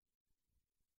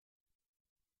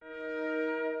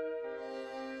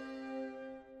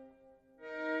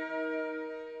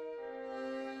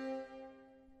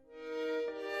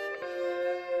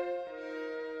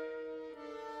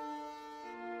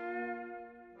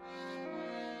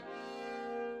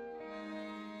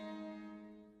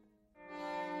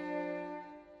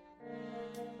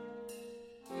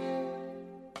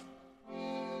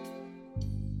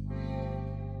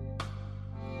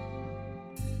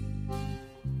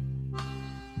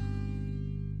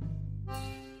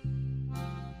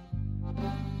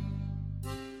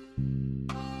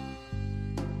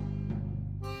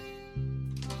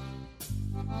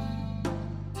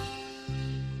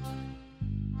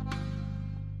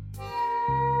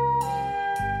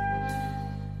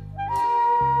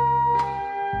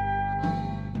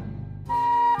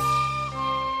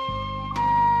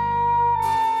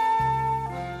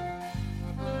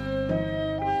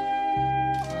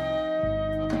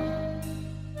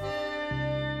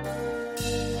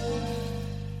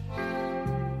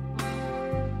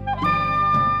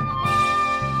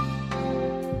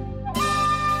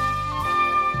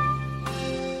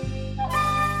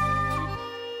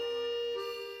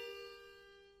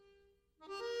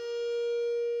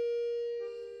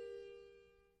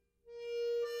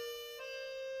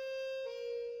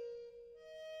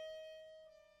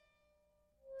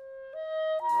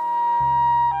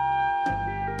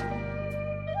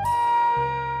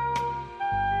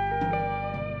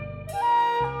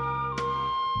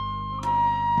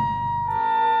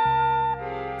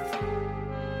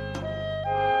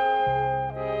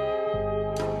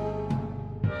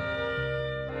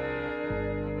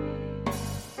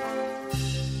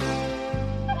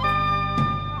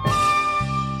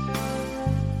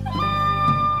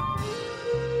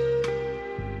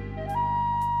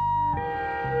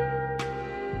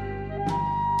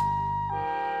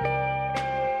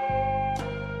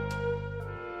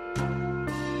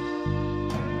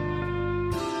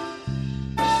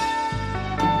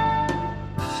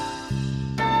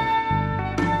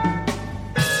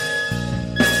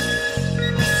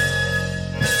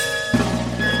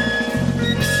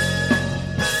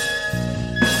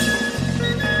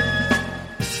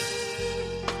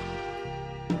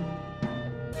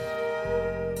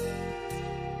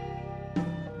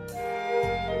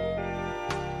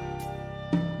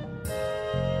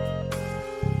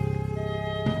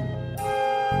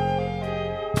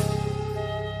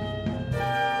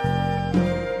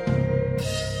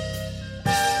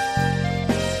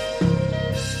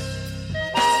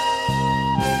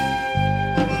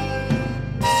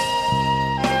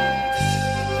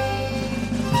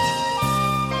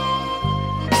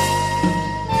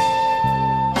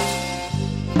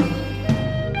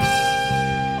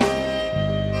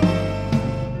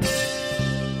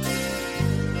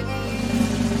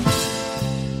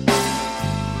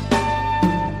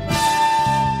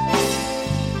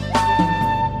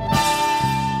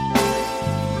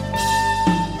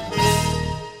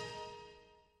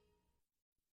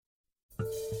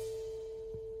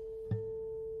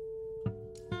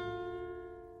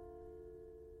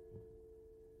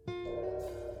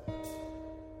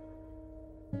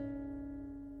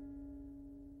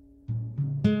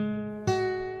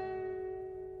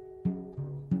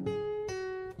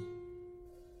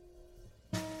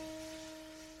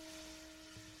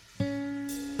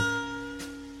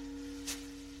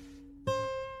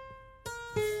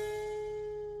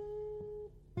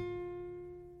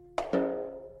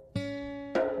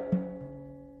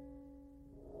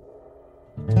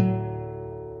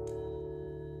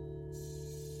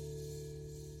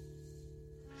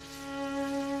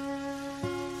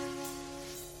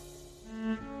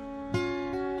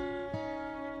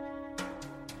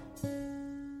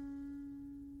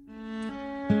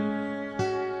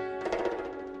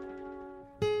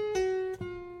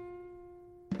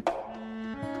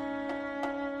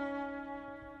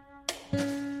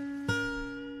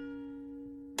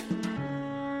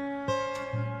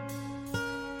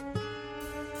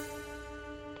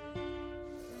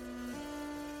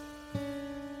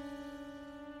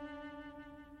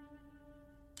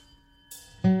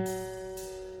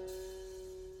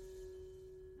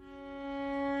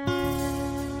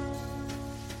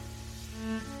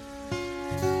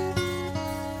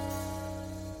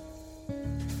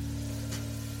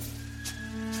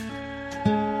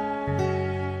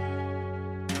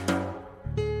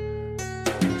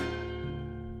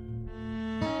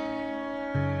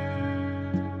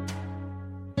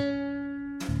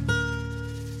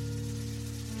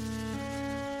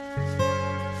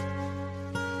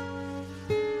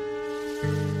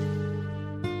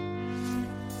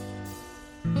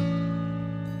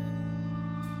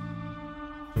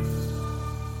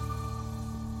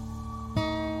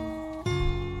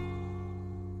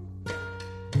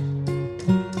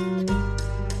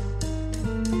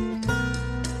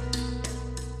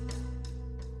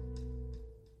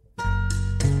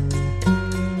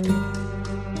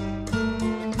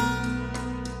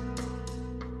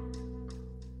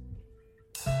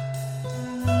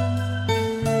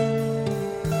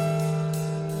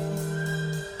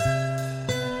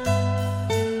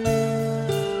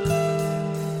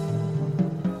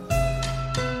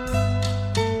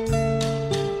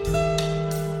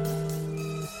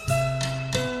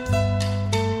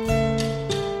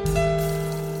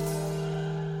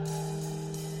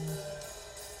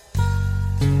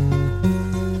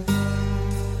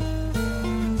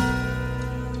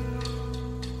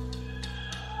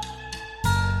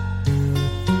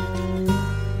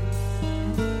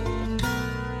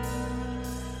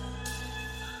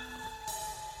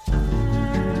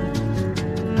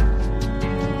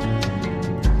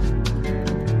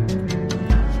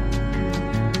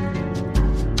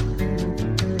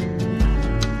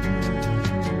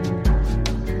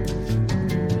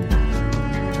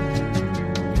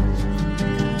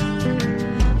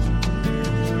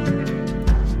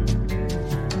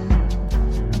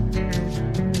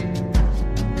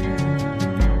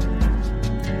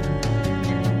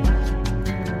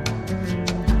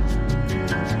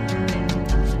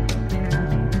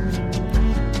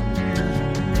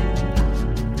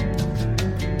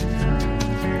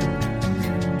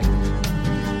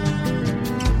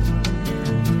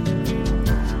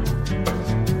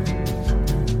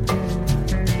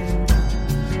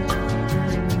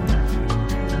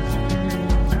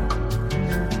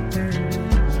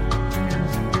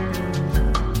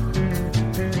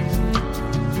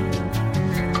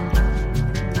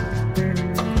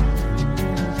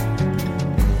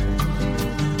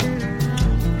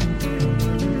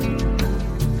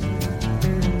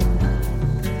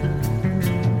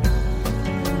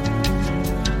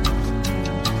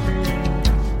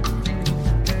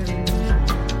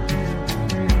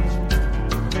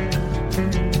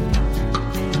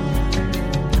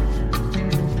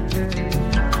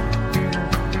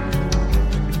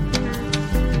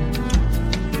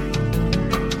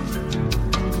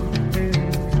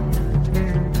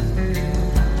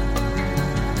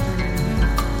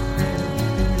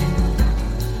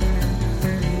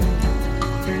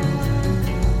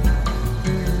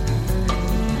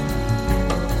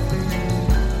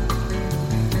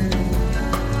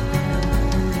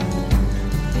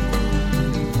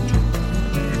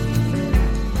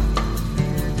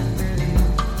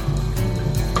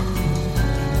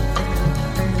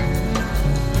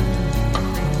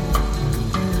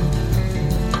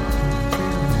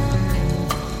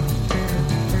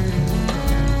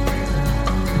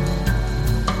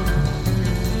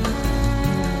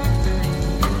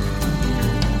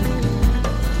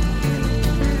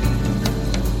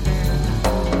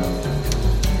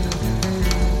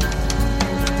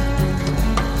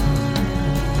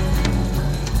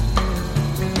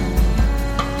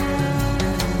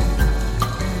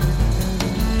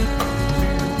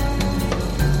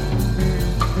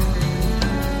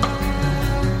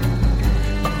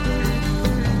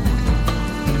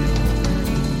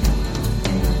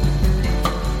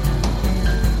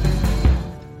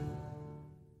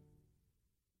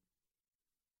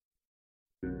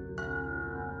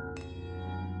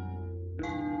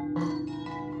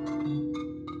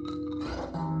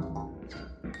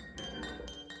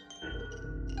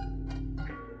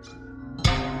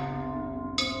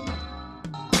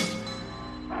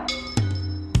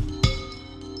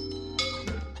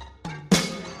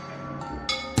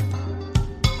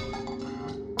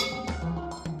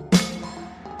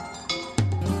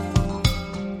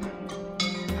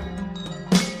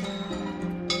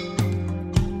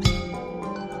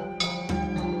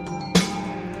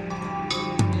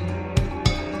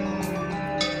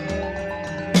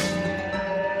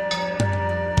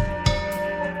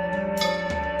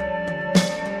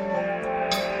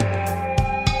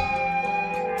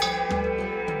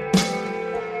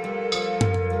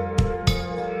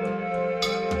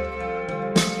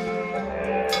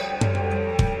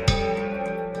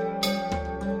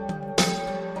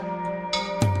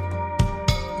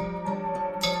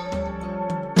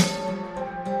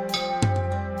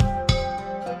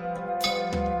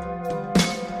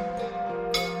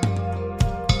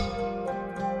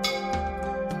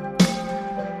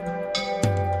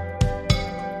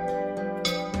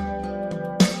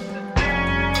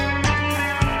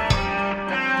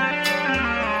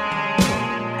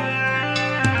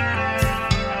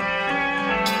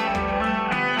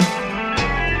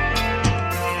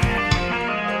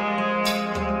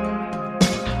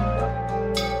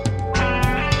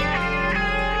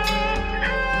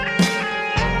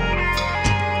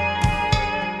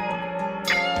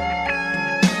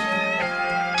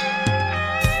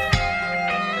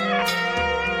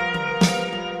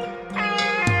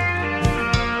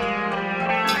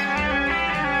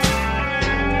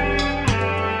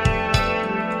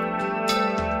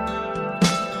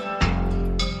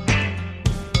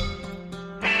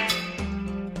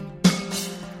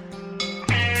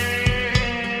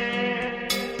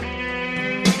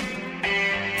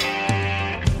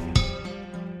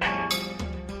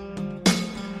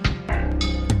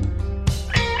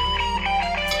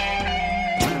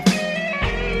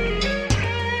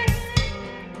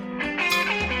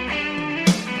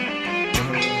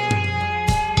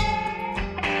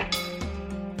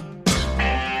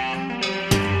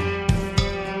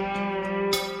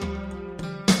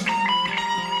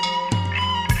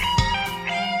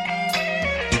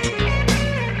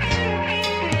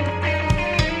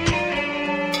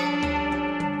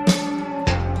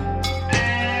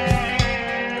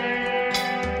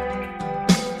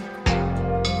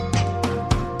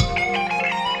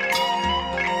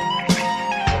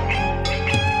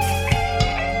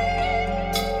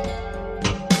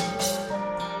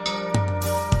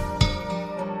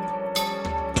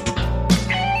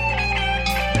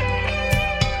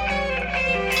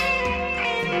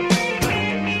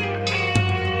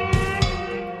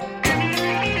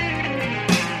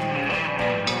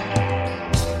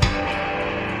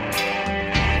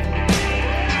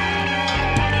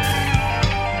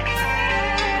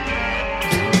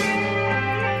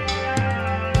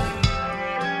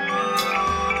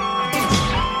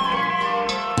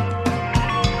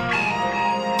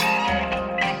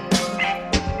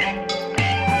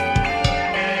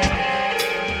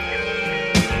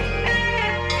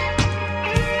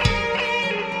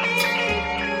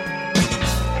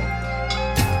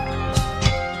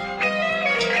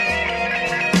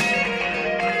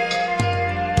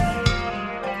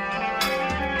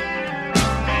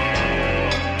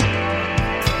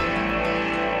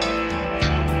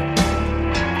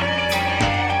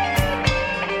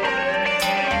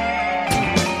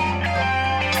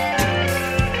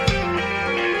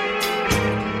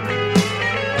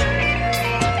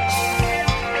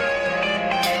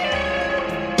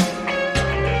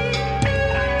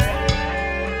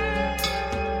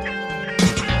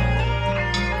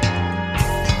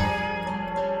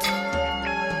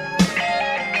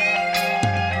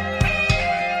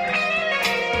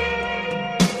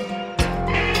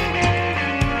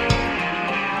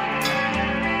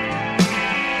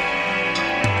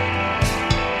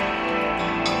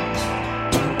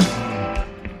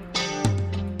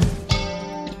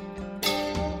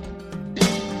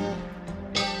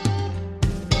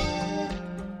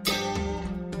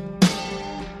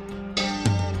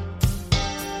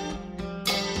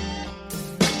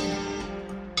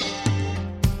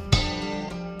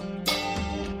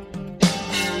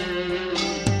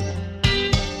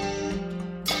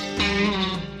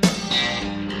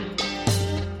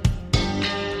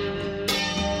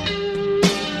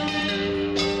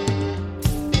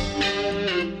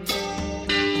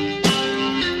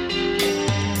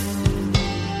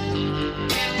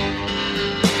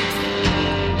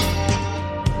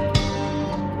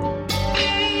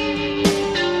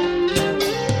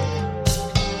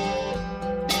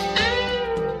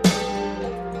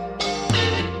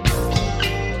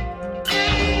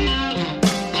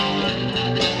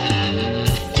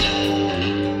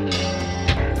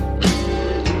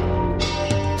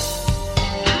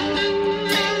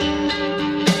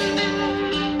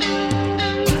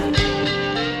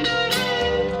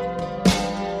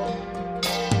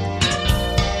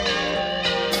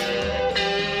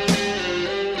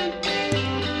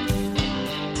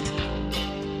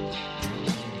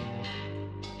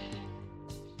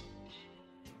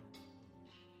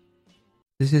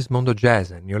 This is Mondo Jazz,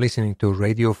 and you're listening to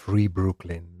Radio Free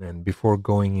Brooklyn. And before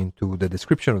going into the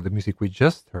description of the music we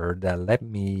just heard, let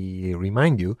me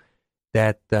remind you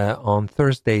that on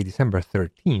Thursday, December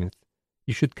 13th,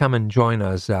 you should come and join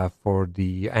us for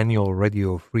the annual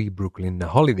Radio Free Brooklyn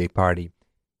holiday party,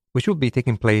 which will be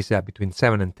taking place between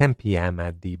 7 and 10 p.m.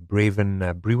 at the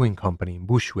Braven Brewing Company in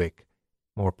Bushwick,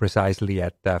 more precisely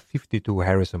at 52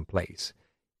 Harrison Place.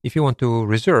 If you want to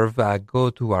reserve, go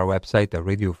to our website,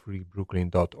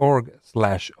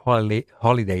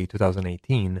 radiofreebrooklyn.org/holiday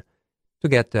 2018 to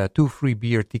get 2 free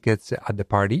beer tickets at the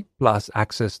party, plus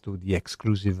access to the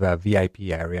exclusive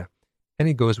VIP area. And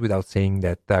it goes without saying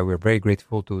that we're very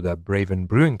grateful to the Braven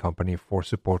Brewing Company for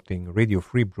supporting Radio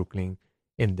Free Brooklyn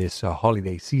in this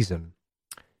holiday season.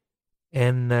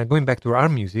 And going back to our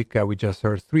music, we just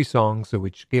heard 3 songs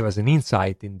which gave us an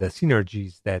insight in the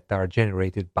synergies that are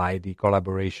generated by the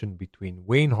collaboration between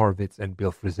Wayne Horvitz and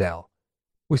Bill Frisell.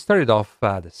 We started off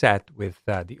the set with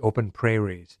The Open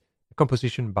Prairies, a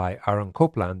composition by Aaron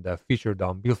Copland featured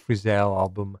on Bill Frisell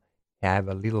album Have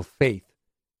a Little Faith,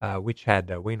 which had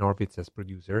Wayne Horvitz as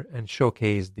producer and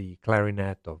showcased the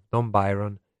clarinet of Don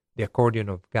Byron, the accordion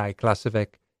of Guy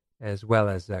Klasevek, as well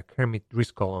as Kermit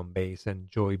Driscoll on bass and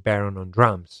Joey Barron on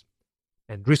drums.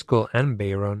 And Driscoll and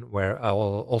Barron were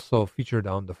also featured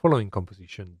on the following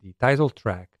composition, the title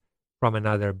track from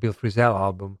another Bill Frisell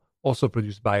album, also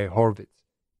produced by Horvitz,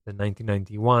 the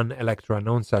 1991 Elektra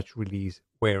Nonesuch release,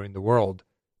 Where in the World,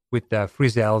 with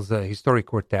Frisell's historic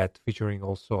quartet featuring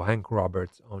also Hank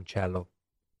Roberts on cello.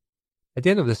 At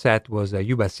the end of the set was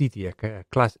Yuba City, a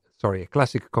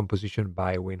classic composition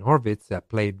by Wayne Horvitz,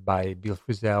 played by Bill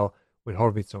Frisell with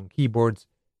Horvitz on keyboards,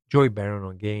 Joey Barron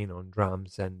again on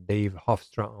drums, and Dave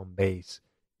Hofstra on bass.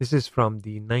 This is from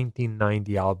the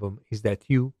 1990 album Is That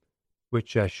You?,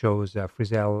 which shows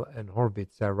Frisell and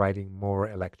Horvitz writing more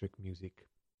electric music.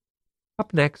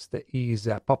 Up next is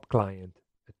Pop Client,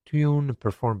 a tune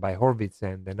performed by Horvitz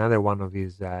and another one of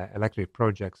his electric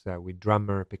projects with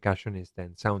drummer, percussionist,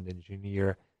 and sound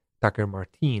engineer Tucker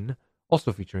Martin,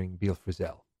 also featuring Bill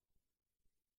Frisell.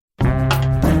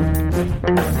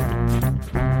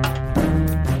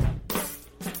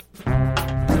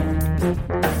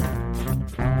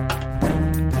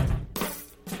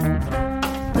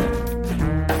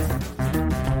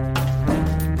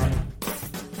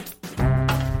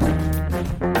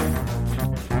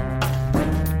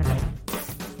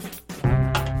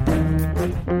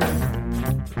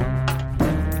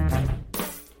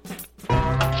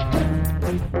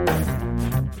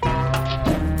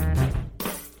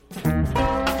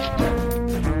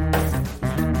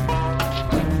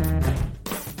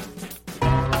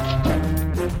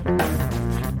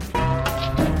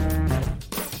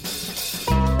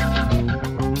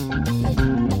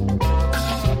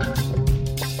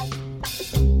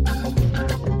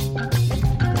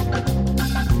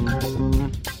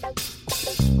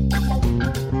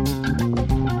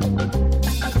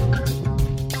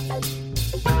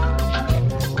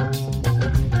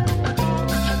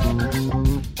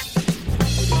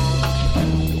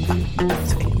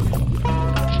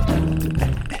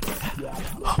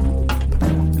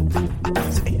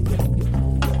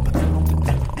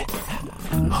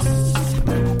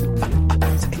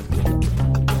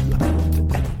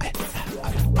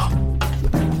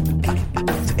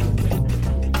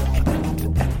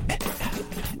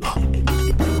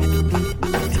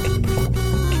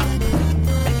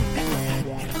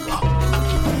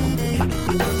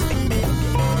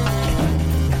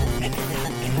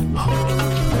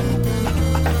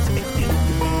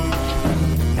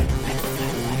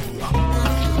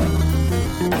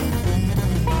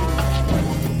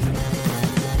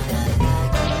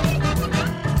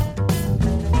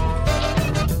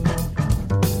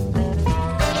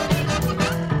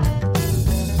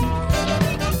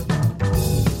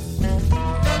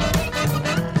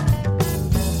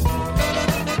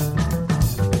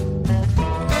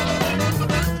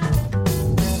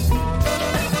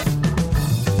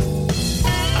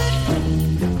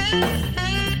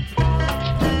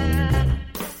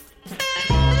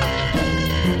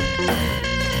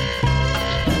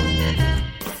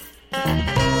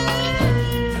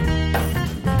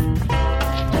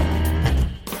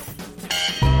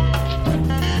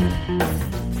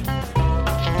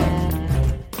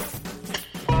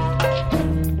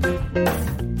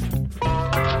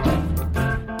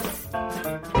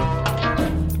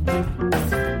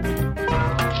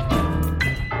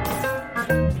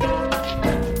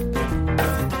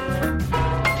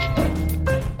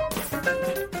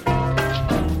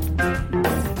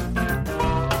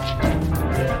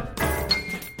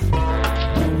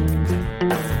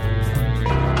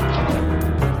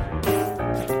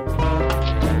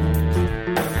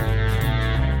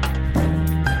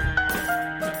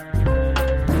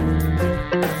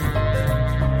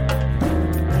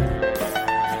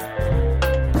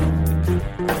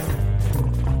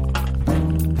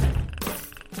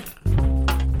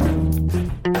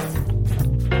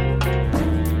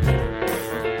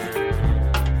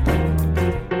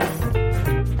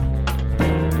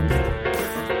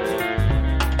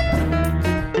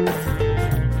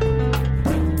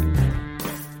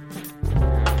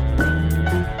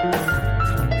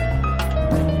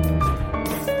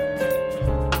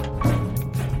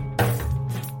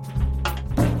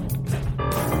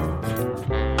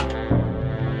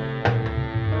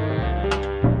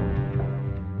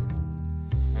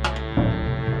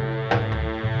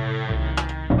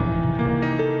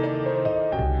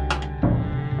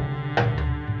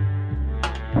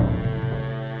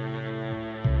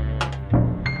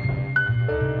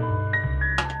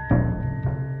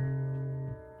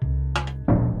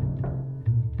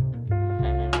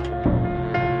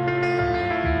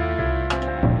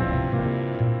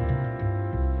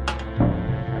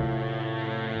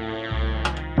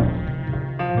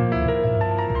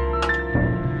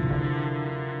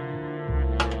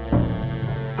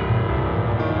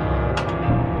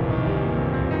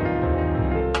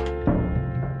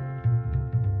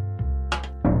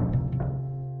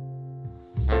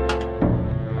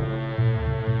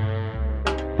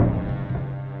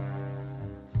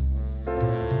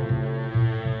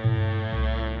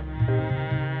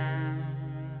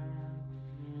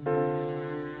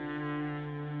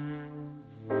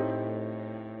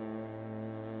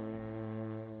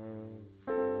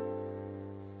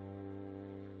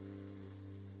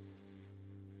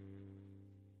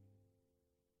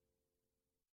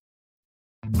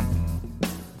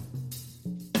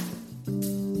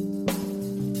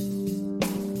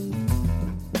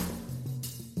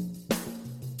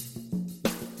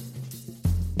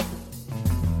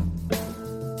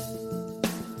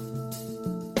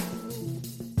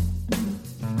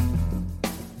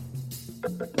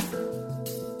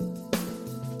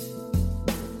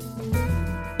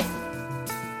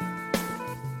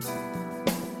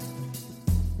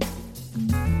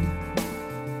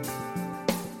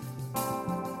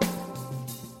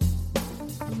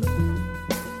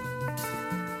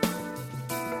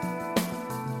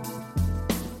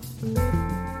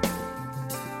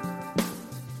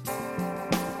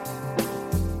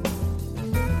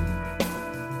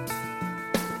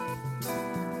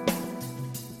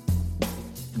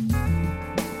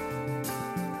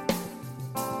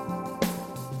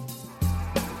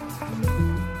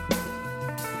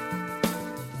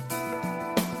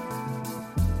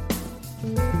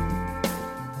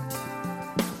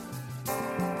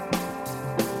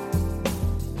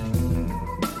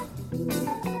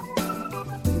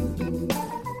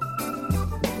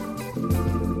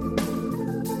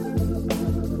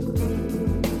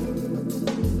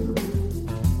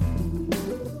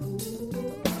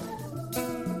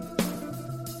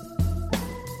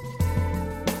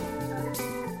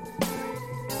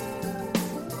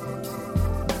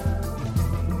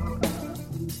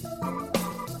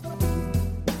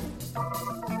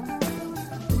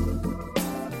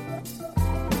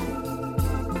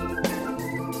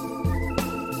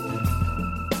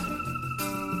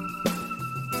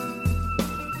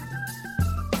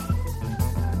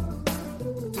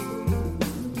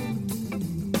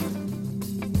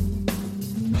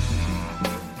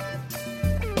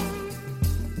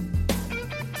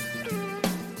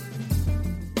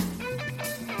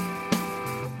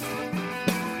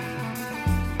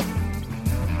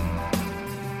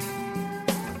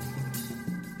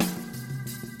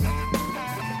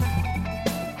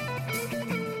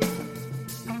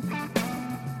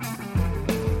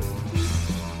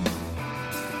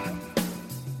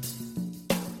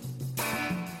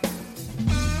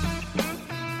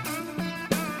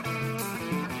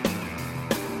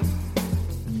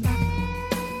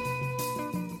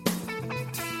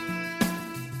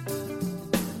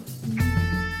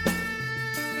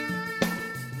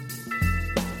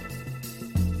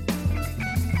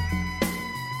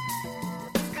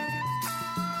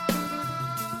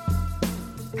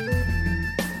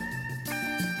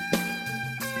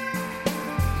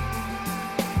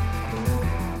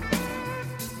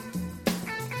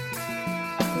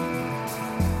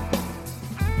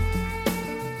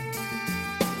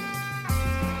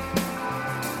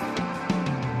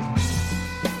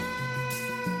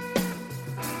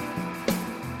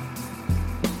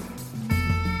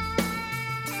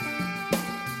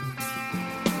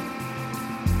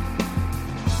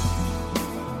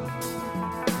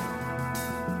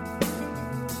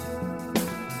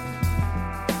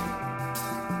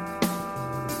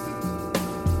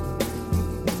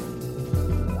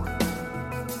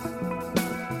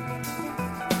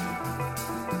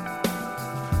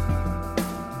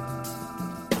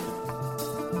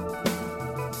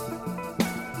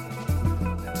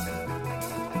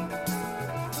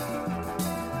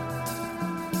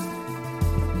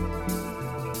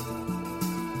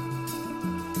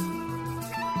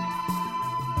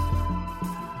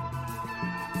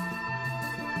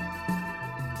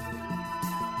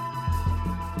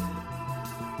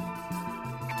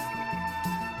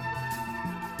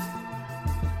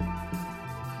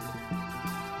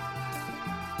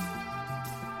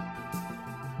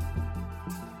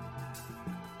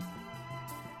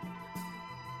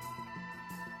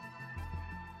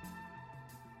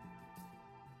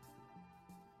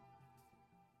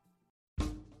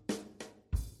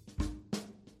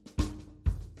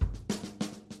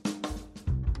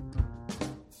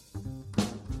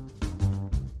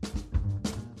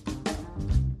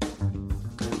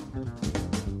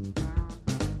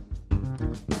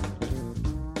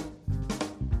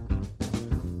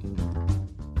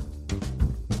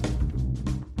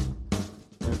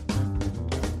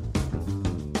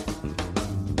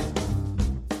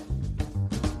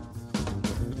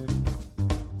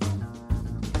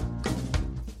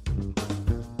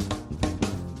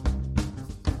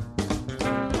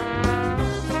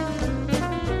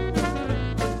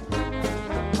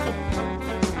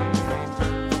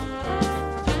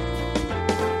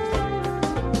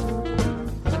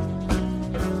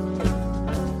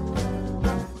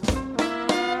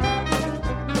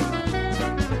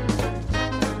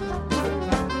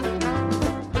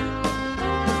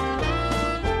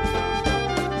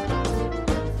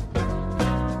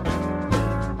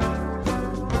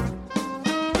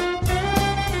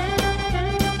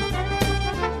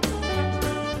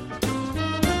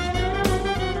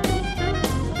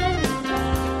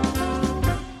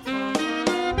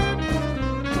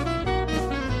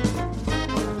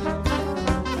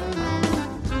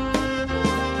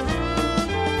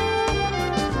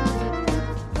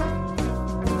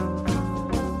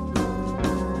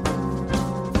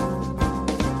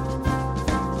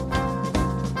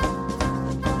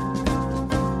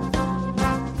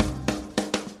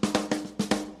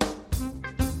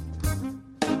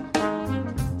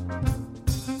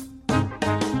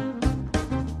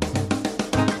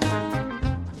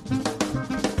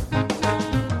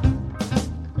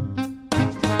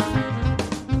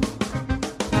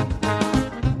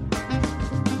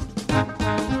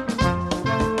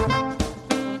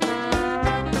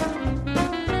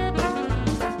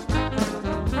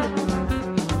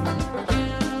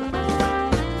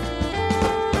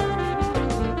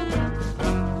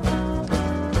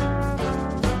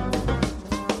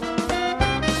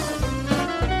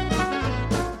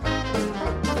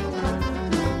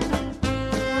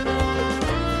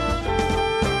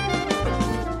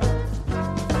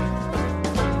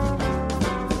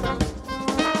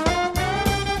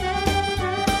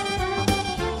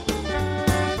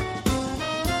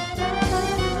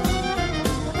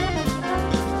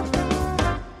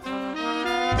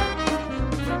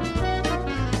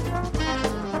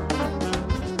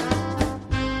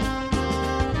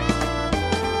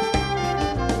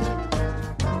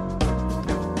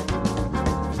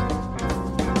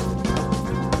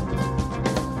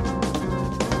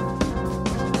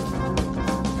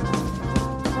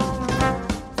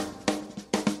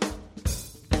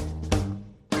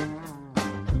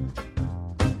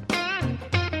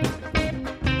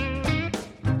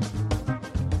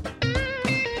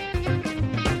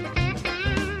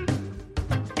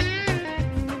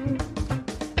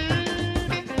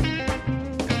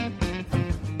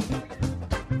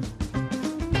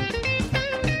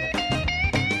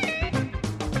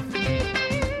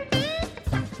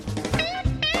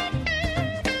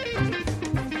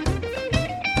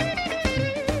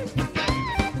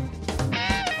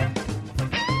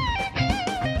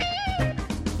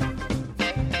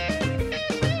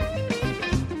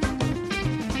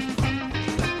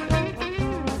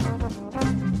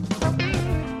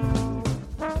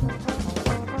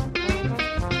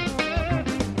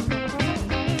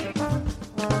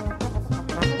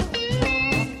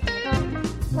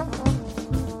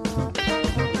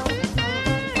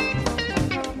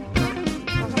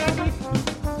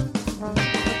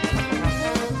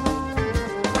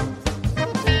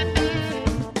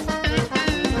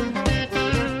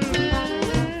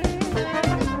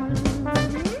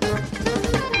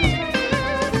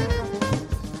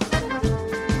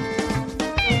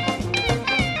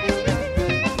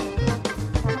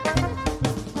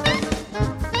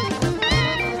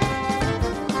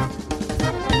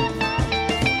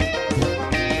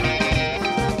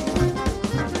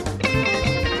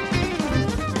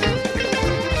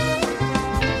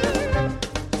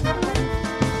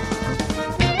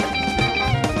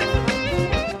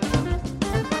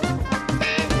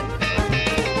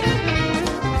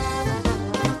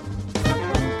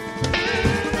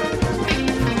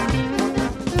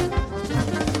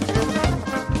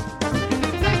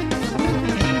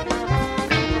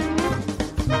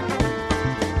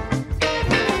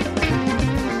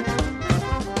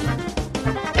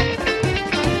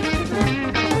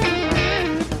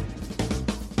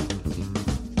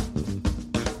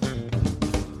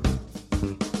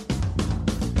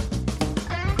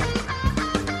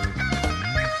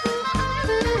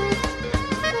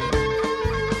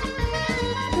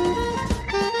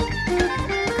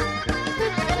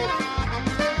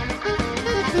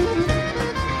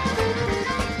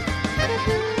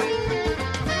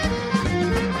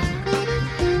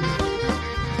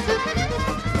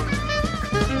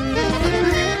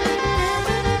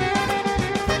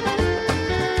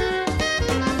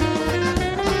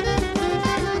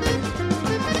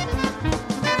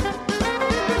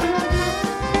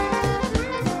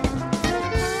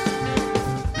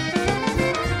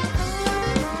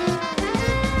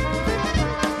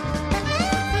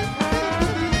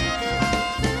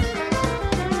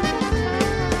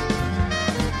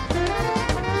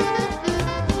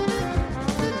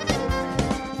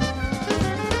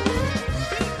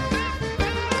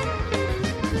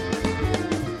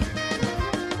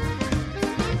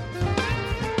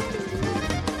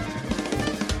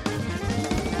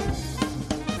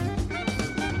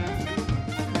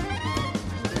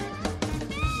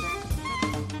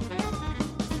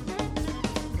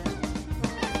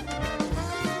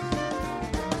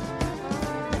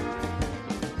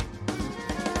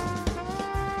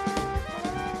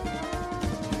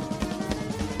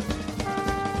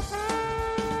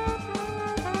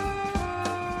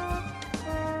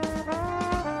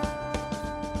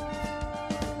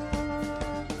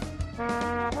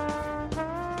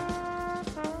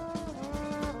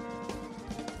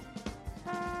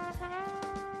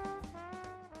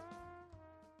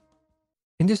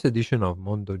 In this edition of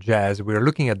Mondo Jazz, we are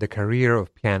looking at the career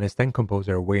of pianist and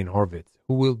composer Wayne Horvitz,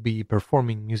 who will be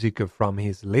performing music from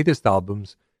his latest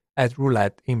albums at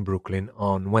Roulette in Brooklyn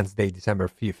on Wednesday, December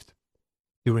 5th.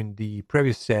 During the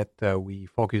previous set, we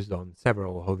focused on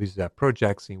several of his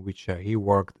projects in which he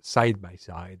worked side by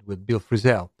side with Bill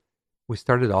Frisell. We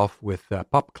started off with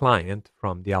Pop Client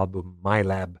from the album My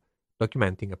Lab,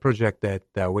 documenting a project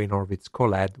that Wayne Horvitz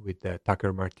co-led with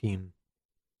Tucker Martin.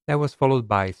 That was followed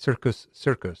by Circus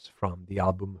Circus from the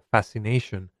album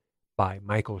Fascination by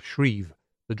Michael Shreve,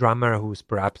 the drummer who's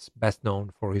perhaps best known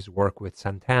for his work with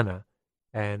Santana,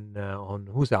 and on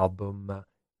whose album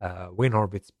Wayne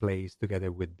Horvitz plays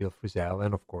together with Bill Frisell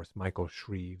and, of course, Michael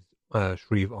Shreve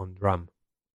on drum.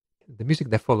 The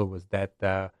music that followed was that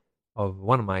of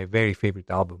one of my very favorite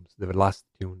albums, the last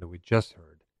tune that we just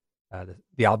heard.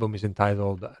 The album is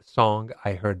entitled Song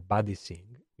I Heard Buddy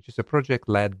Sing, which is a project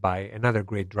led by another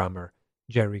great drummer,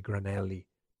 Jerry Granelli,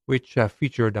 which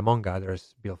featured, among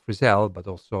others, Bill Frisell, but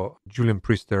also Julian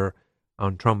Priester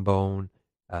on trombone,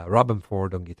 Robben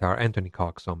Ford on guitar, Anthony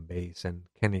Cox on bass, and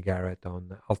Kenny Garrett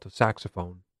on alto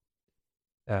saxophone.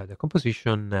 The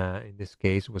composition in this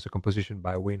case was a composition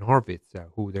by Wayne Horvitz,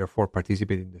 who therefore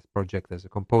participated in this project as a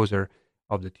composer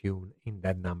of the tune in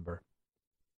that number.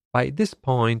 By this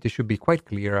point, it should be quite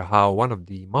clear how one of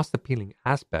the most appealing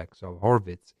aspects of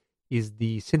Horvitz is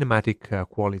the cinematic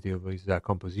quality of his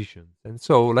compositions. And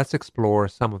so let's explore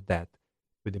some of that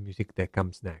with the music that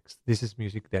comes next. This is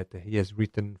music that he has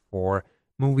written for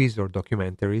movies or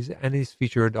documentaries and is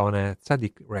featured on a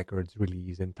Tzadik Records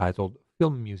release entitled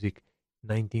Film Music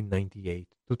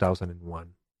 1998-2001.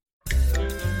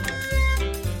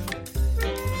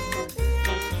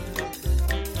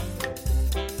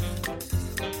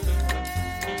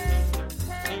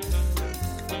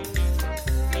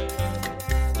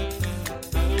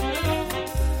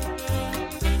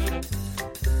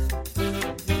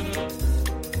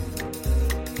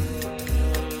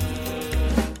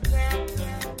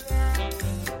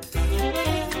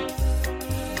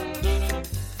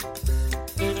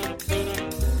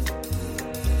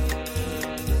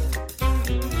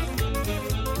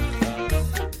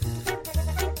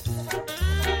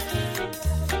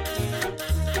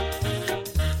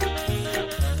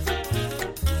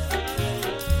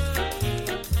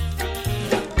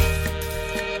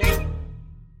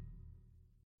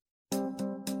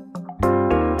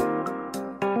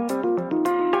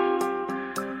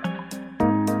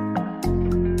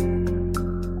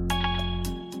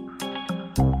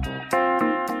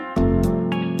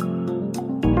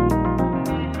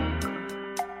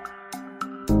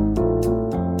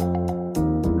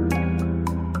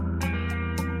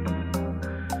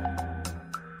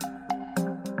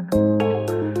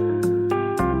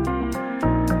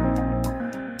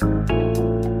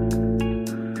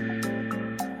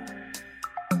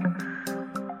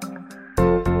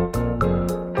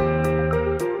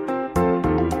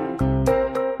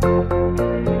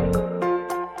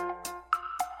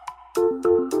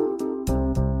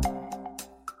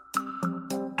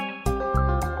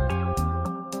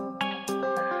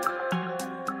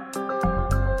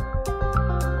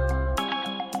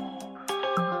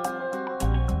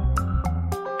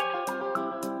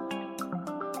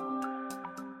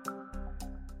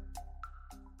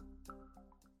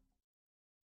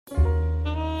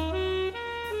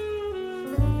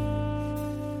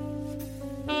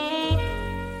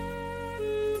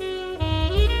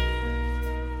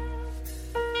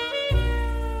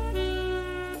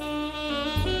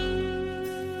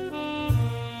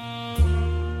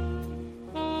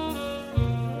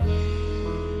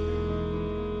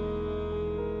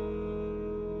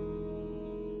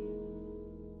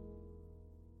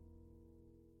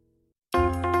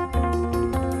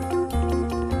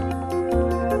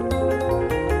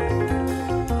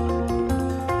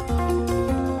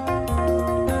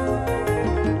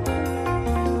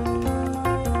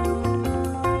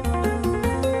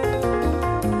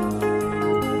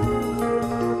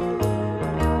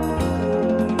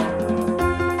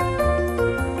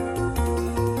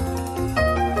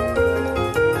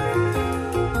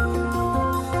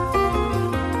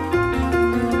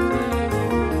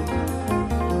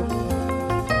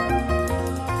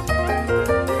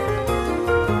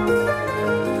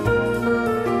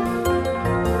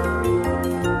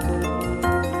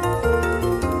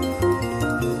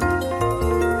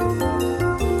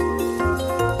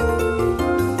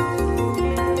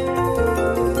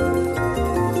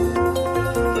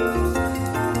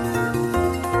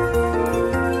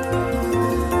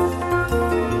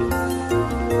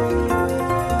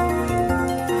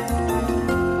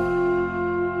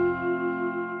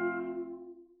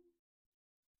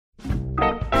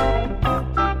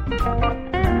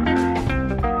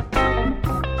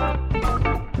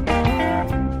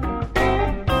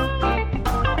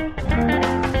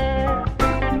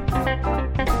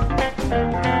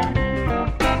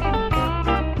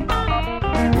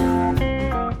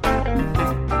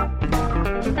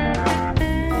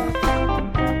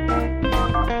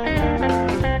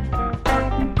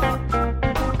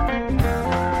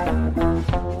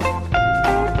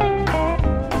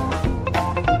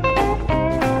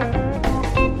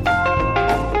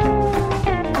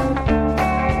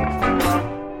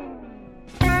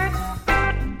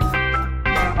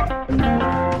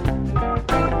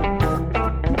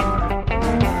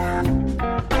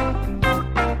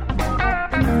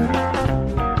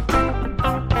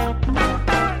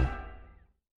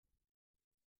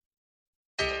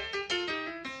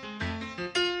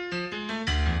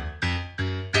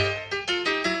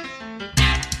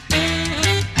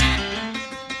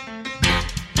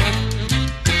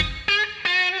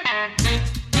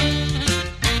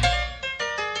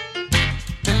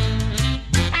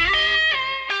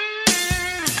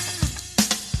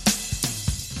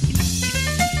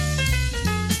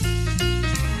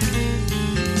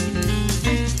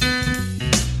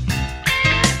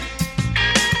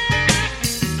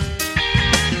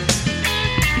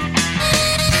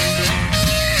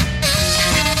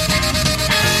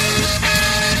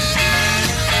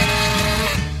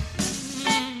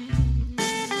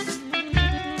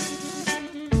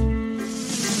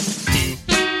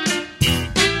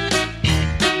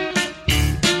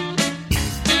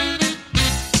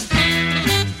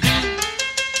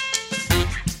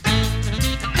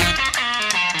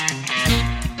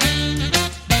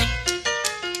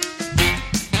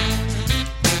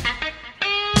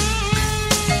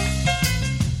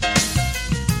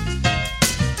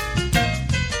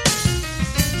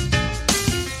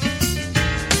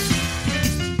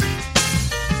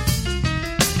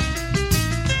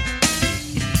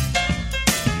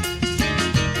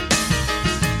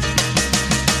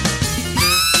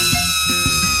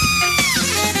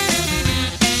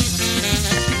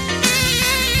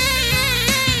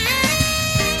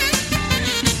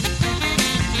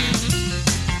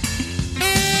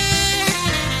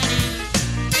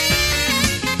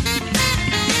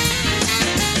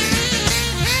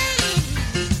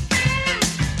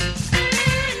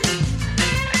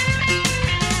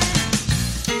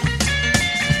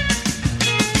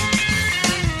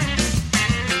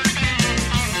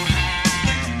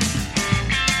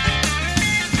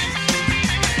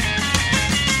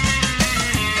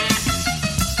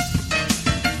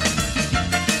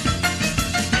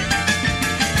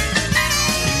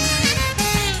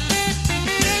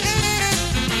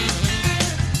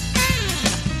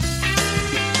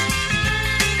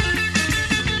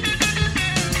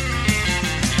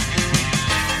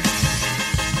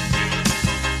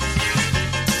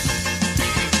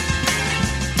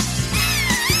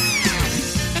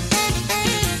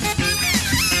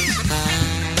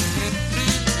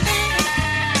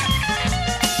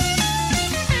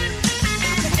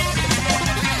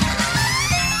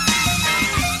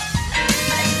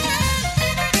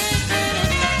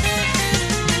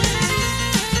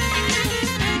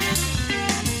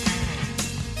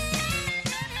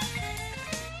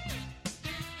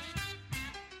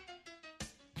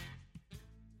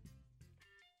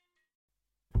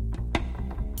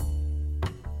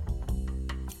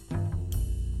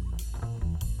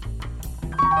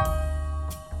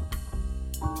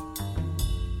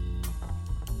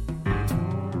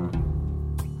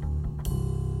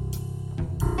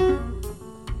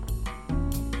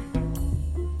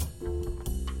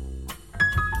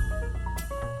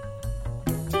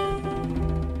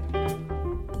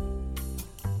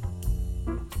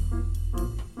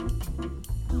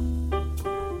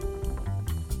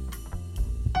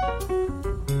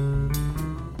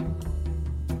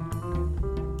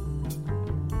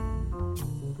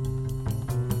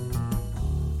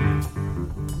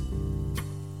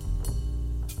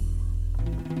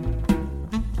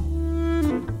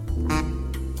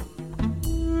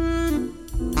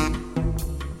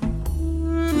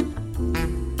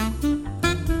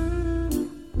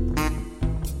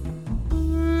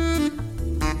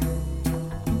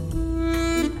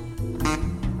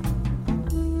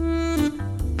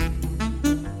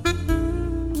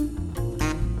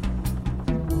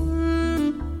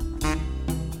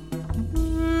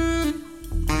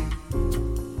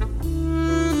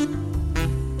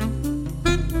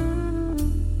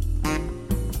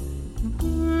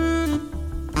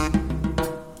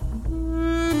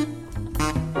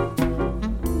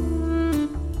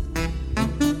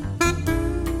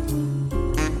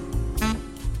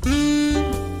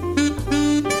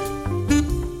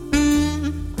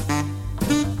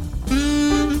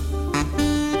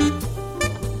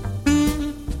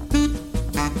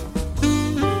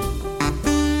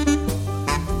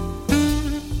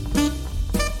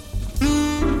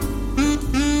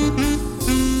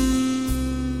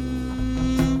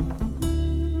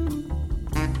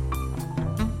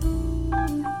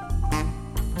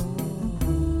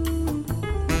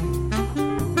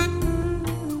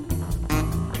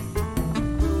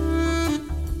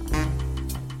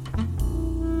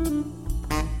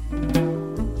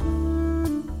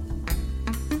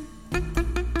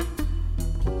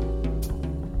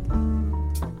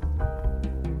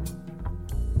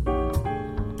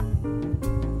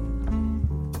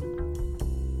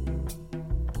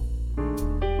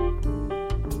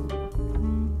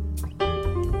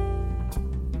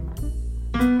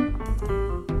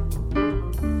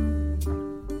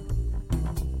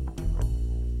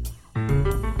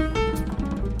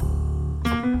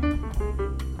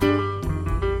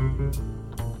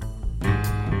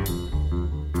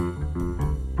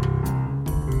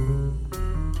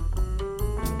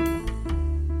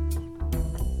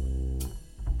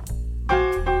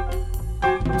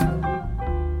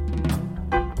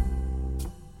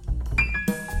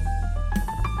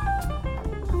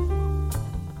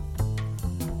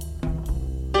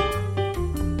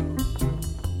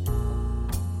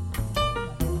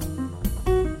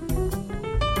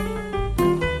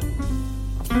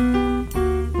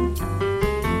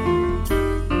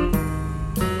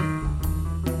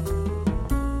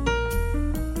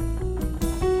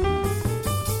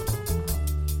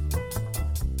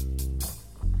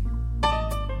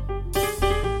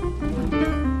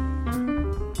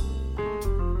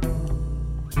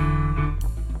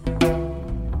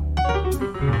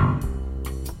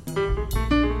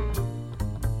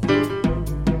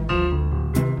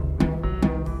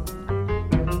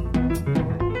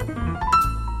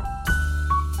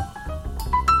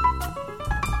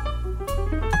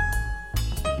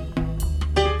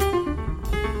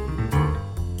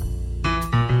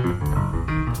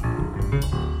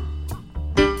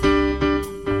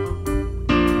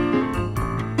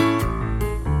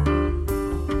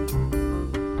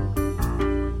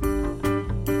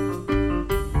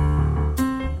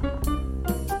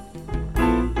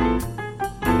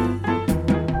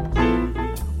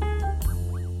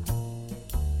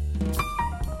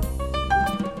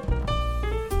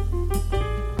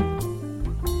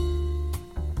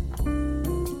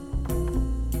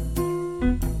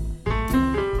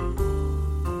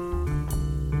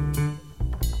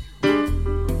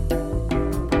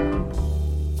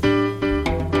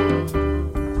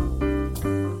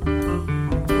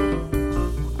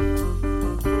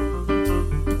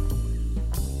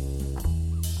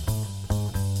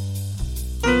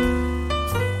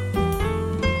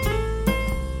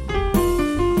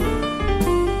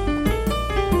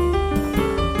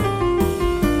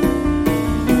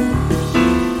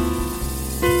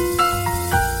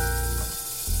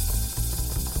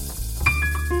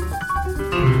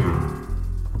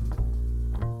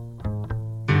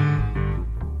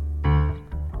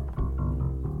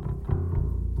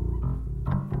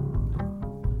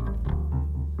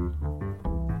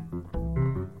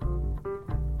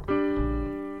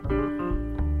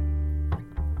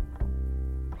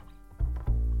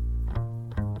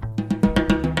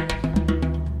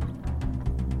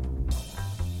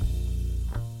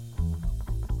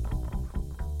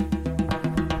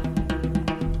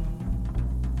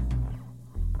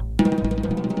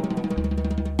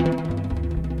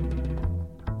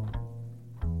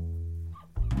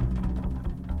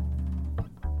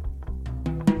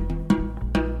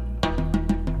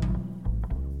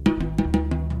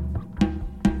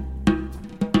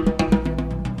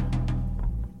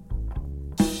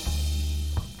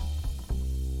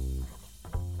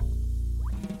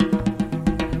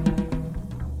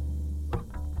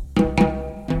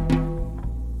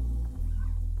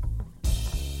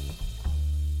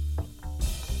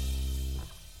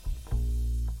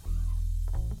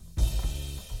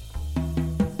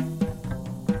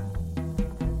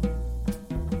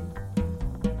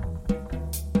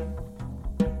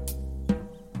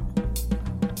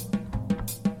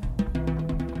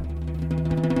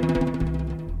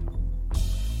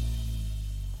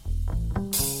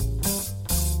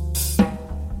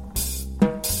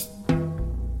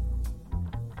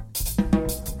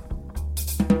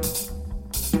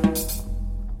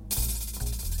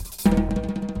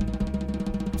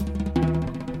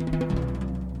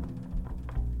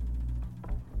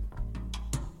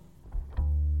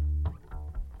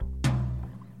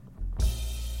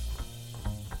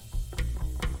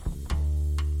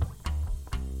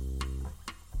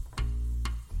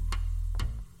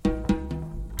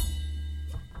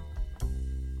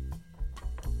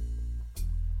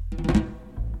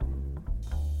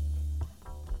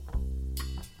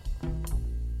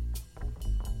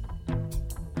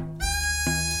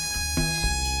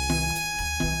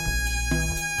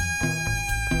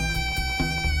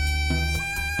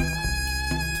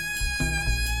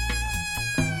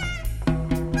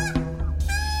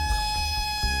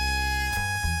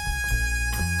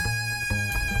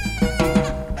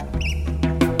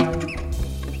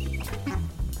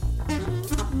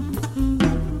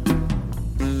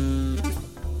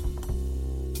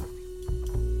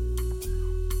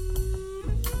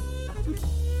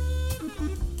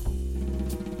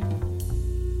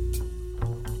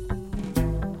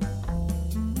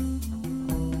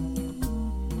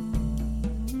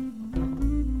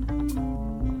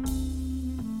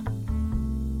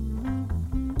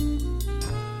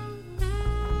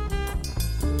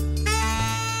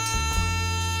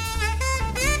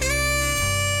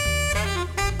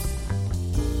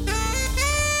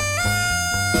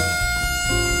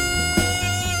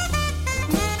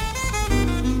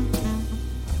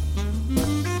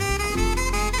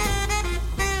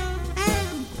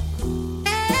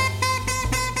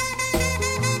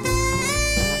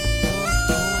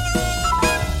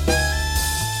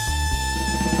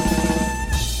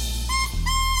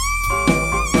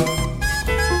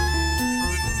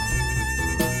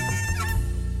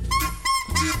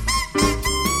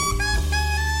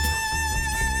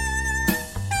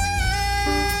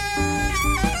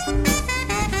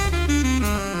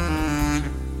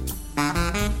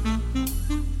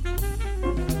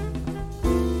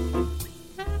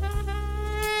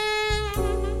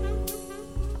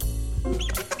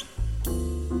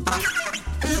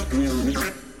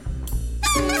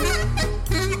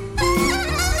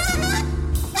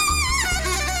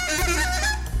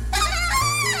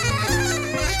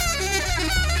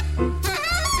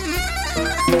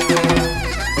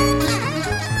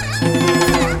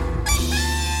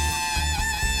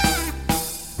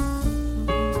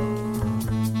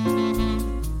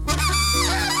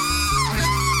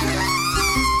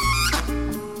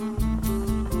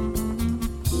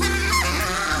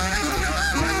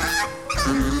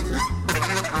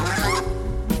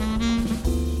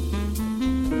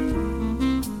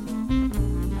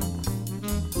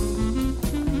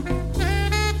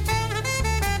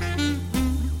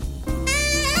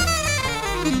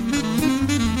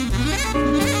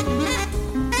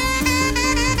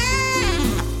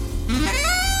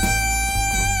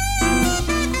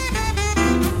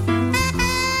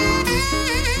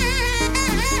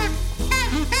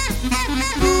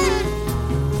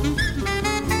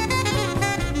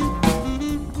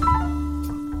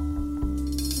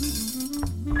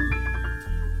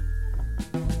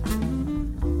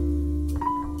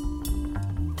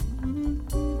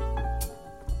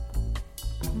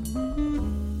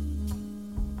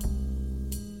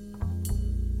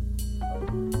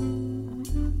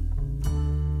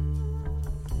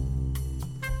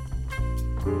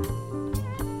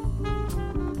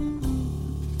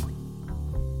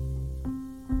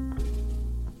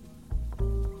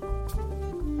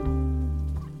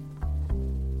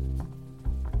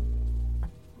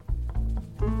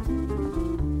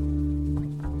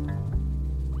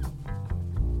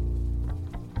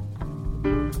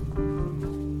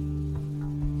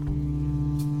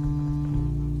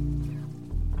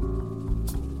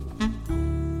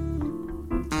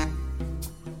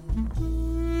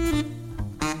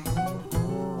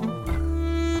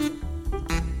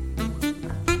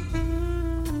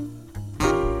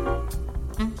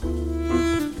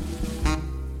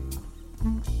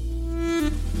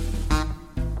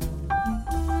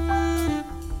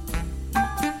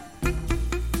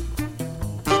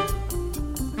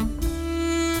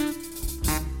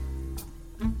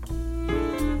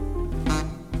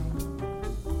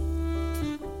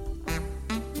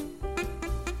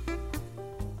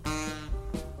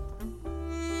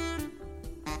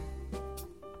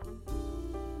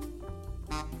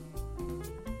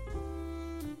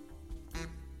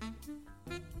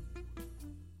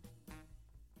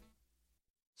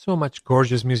 So much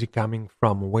gorgeous music coming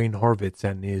from Wayne Horvitz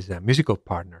and his musical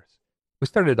partners. We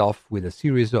started off with a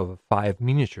series of 5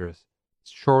 miniatures,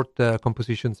 short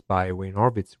compositions by Wayne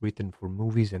Horvitz written for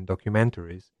movies and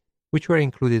documentaries, which were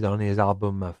included on his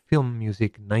album Film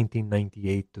Music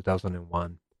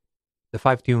 1998-2001. The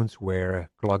 5 tunes were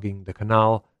Clogging the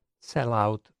Canal, Sell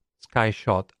Out, Sky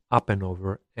Shot, Up and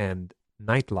Over, and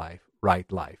Nightlife, Right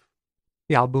Life.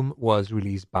 The album was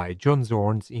released by John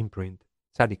Zorn's imprint,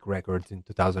 Tzadik Records, in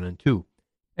 2002,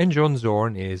 and John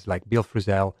Zorn is, like Bill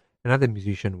Frisell, another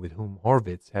musician with whom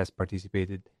Horvitz has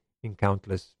participated in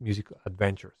countless musical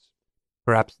adventures.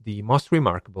 Perhaps the most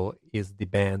remarkable is the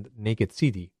band Naked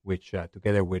City, which,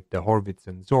 together with Horvitz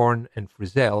and Zorn and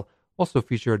Frisell, also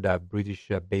featured British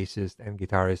bassist and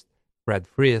guitarist Fred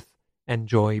Frith and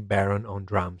Joy Baron on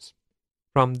drums.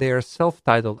 From their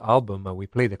self-titled album, we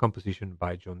played a composition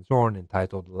by John Zorn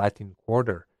entitled Latin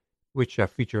Quarter, which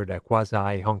featured a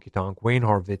quasi-honky-tonk Wayne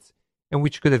Horvitz, and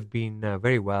which could have been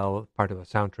very well part of a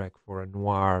soundtrack for a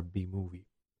noir B-movie.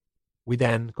 We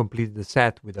then completed the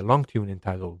set with a long tune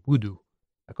entitled Voodoo,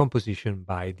 a composition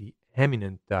by the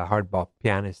eminent hard bop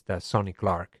pianist Sonny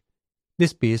Clark.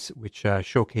 This piece, which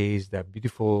showcased a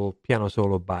beautiful piano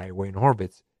solo by Wayne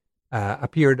Horvitz,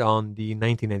 appeared on the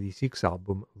 1986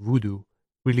 album Voodoo,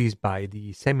 released by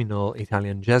the seminal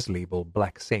Italian jazz label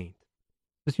Black Saint.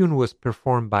 The tune was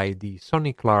performed by the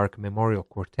Sonny Clark Memorial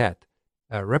Quartet,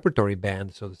 a repertory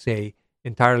band, so to say,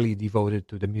 entirely devoted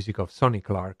to the music of Sonny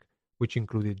Clark, which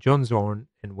included John Zorn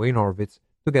and Wayne Horvitz,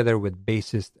 together with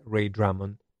bassist Ray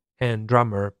Drummond and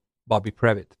drummer Bobby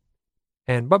Previtt.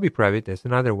 And Bobby Previtt is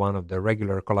another one of the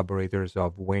regular collaborators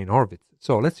of Wayne Horvitz.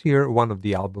 So let's hear one of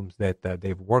the albums that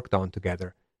they've worked on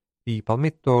together. The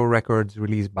Palmetto Records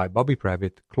released by Bobby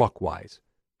Previtt, Clockwise.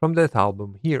 From that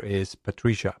album, here is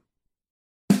Patricia.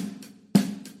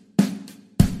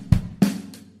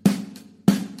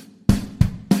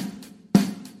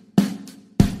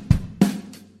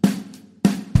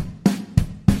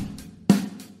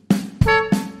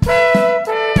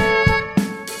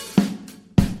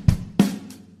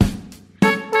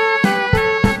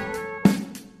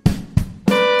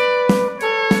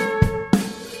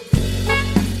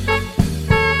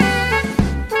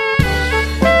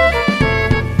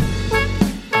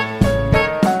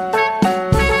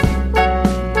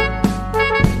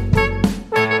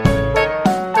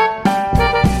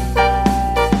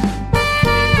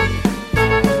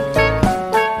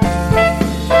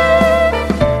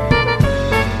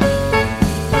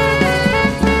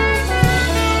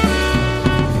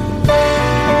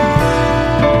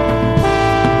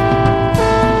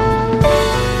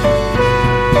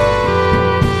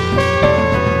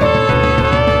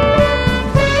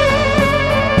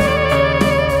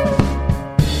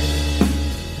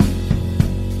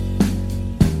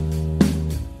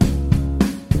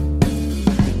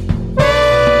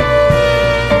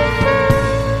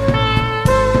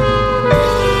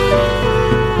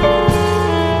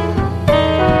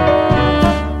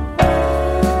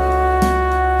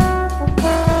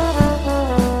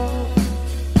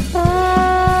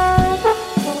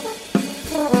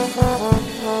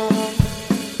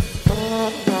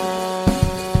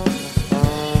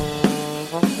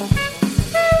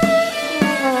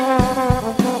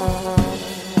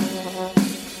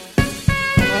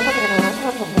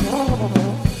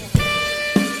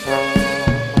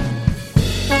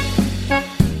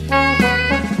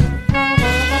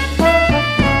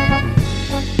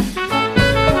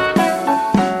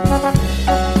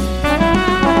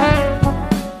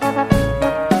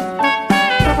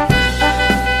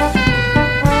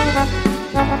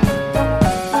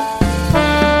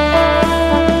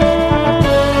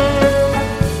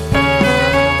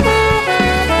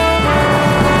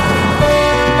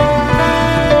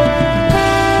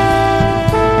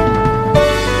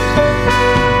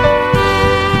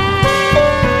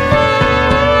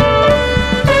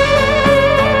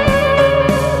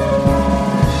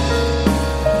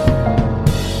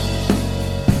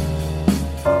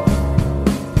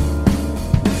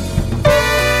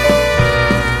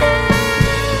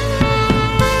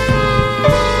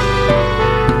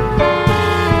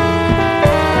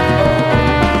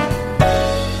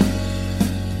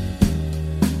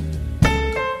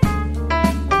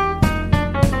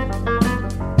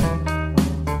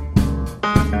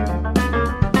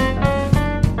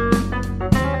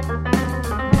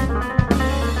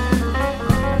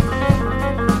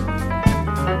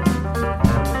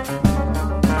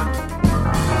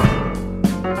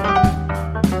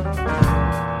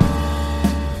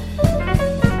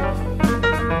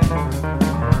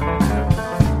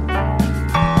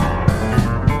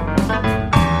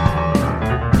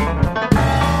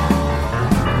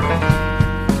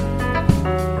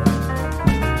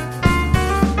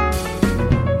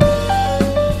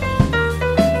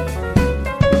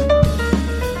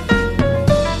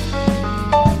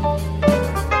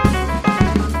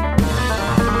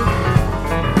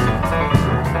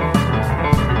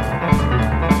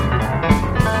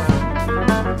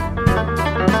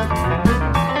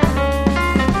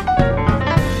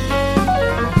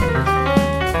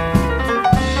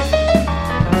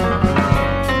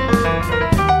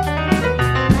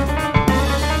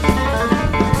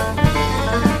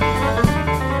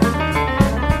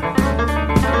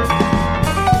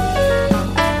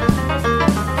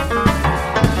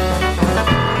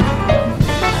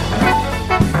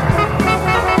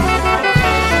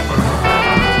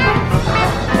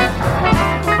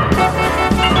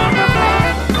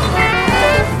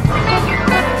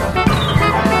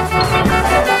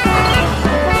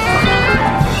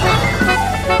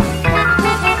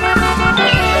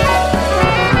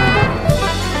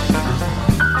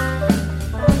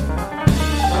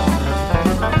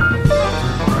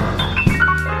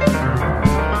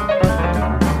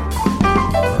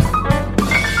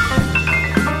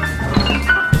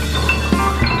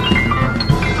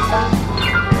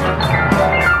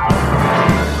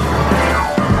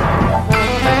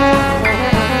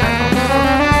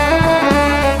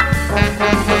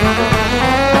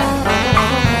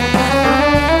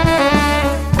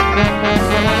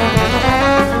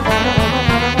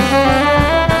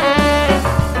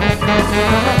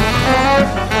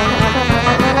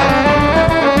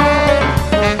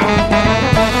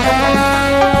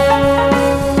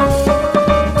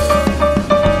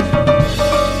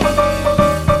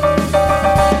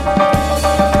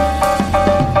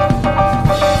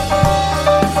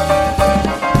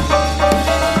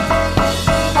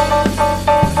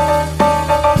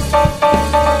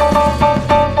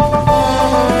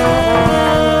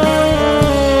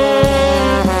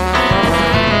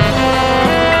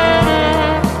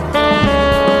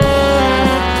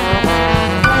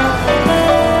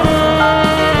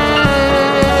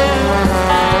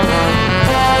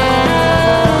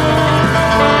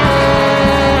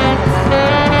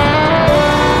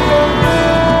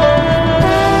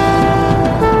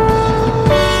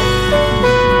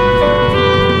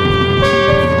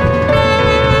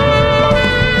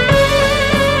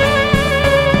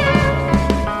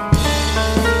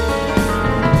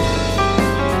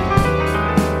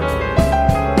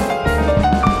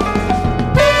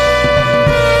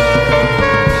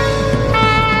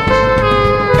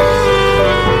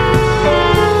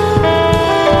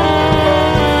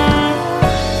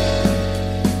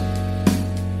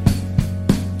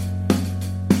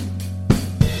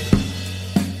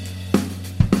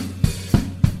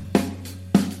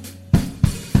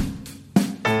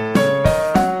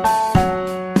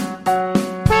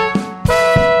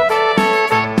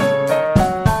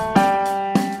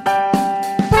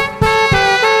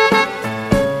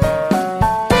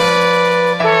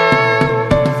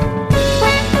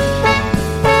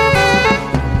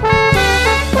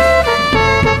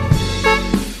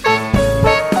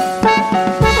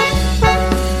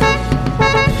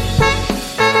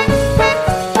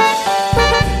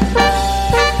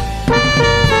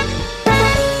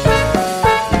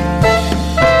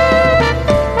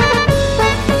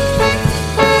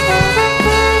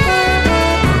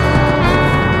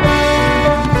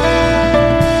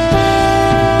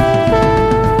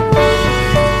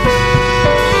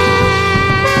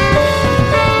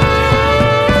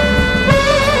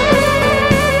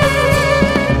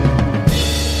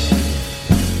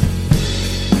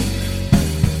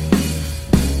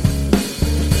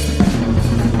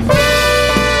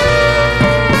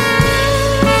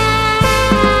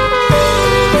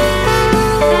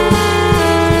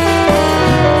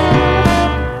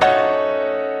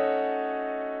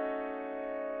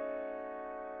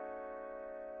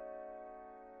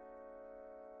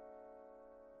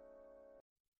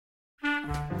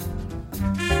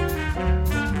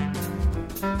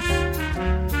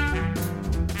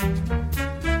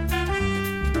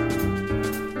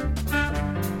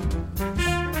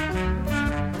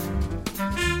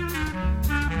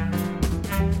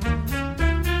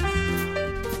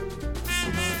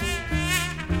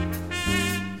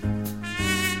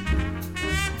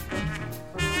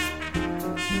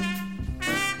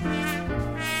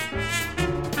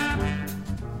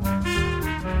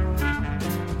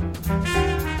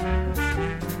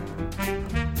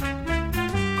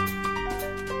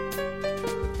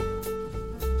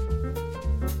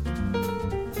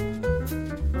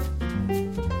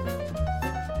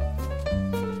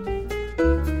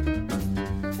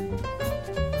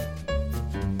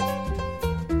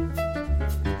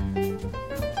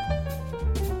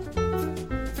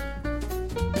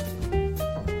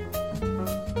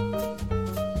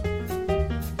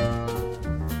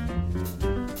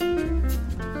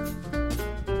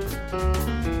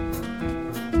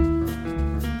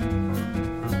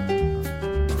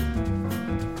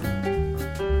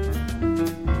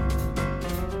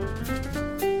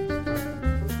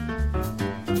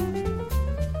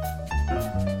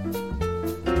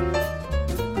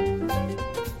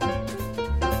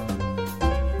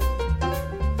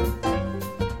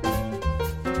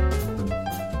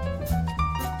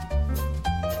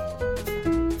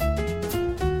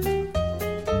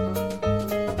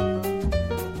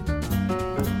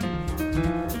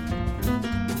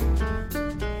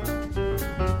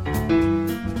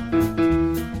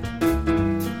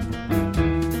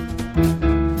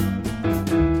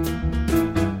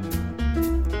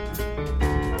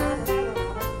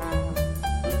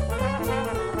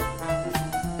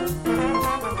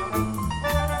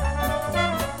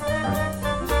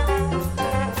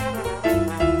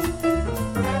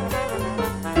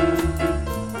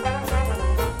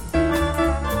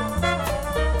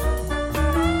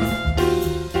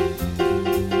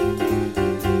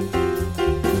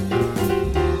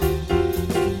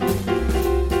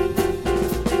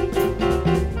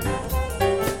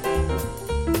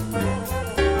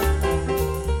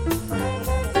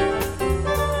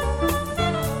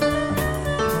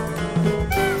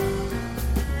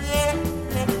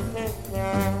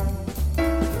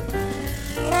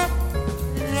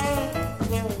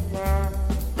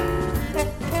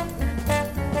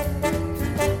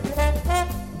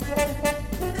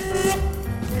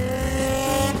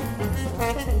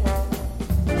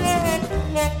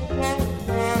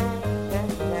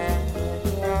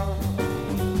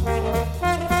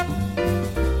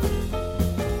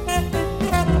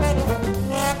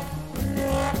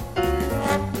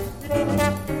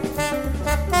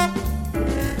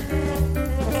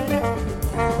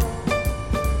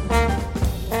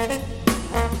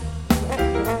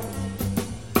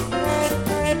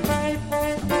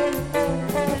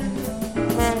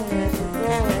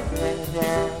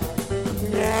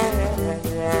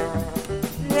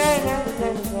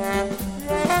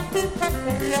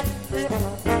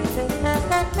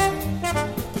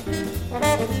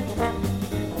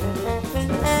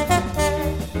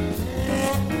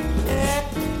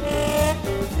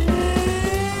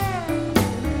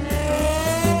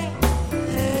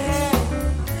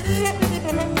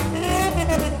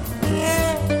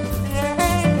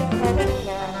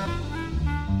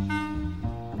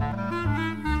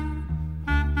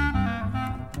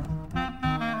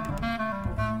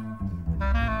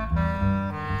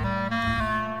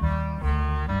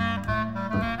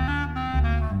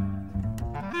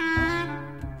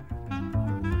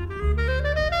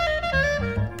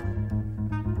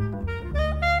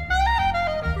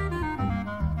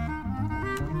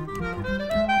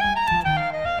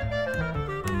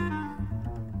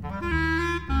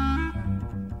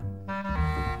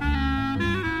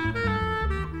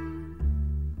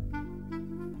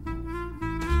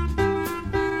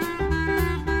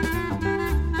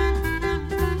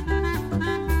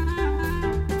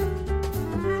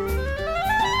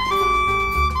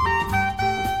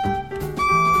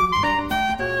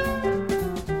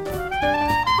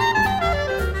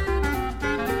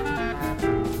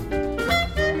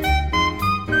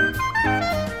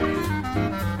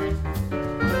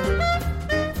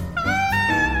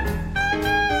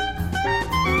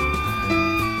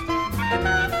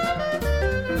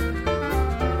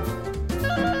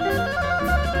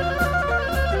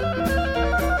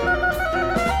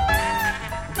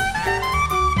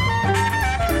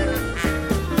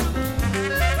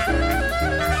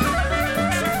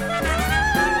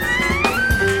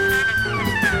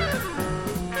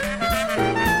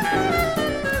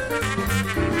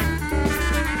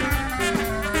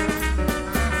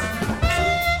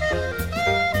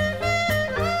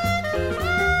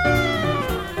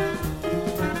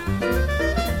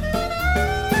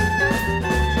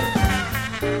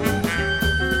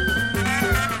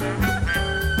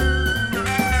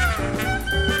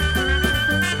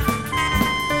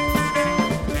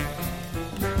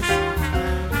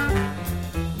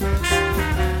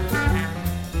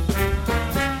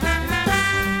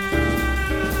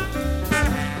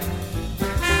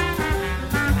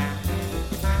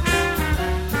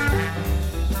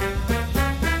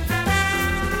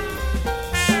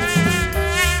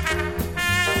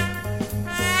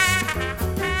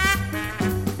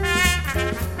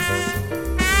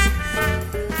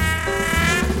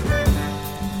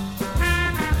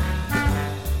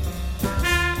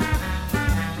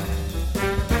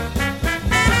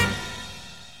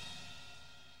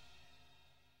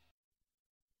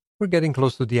 We're getting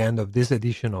close to the end of this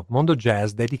edition of Mondo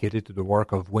Jazz dedicated to the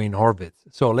work of Wayne Horvitz.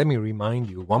 So let me remind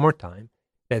you one more time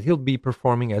that he'll be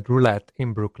performing at Roulette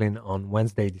in Brooklyn on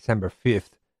Wednesday, December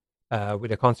 5th,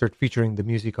 with a concert featuring the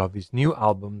music of his new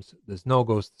albums, The Snow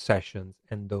Ghost Sessions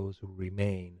and Those Who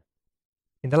Remain.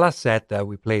 In the last set,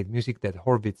 we played music that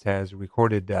Horvitz has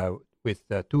recorded with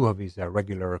two of his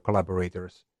regular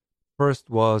collaborators. First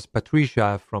was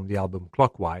Patricia from the album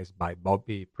Clockwise by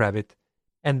Bobby Previtt,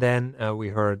 and then we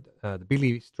heard the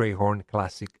Billy Strayhorn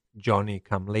classic Johnny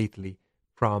Come Lately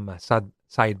from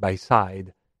Side by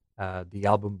Side, the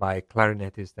album by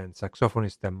clarinetist and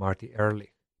saxophonist Marty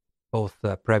Ehrlich. Both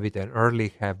Previtt and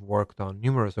Ehrlich have worked on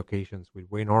numerous occasions with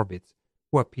Wayne Horvitz,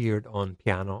 who appeared on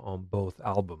piano on both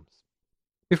albums.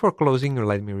 Before closing,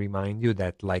 let me remind you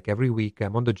that, like every week,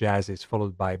 Mondo Jazz is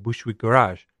followed by Bushwick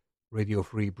Garage, Radio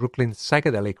Free Brooklyn's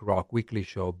psychedelic rock weekly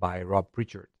show by Rob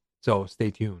Pritchard. So stay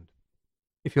tuned.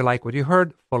 If you like what you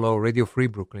heard, follow Radio Free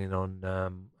Brooklyn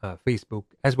on Facebook,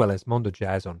 as well as Mondo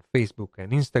Jazz on Facebook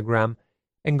and Instagram,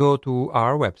 and go to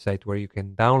our website where you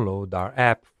can download our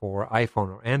app for iPhone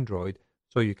or Android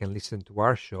so you can listen to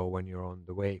our show when you're on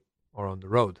the way or on the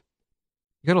road.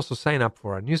 You can also sign up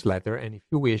for our newsletter, and if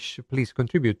you wish, please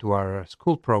contribute to our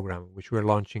school program, which we're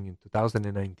launching in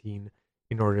 2019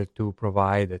 in order to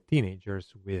provide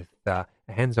teenagers with a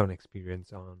hands-on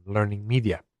experience on learning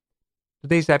media.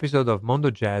 Today's episode of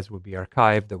Mondo Jazz will be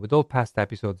archived with all past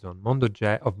episodes on Mondo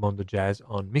Jazz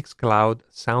on Mixcloud,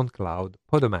 SoundCloud,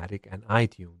 Podomatic, and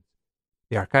iTunes.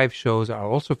 The archive shows are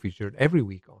also featured every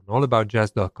week on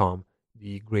allaboutjazz.com,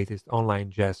 the greatest online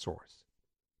jazz source.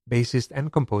 Bassist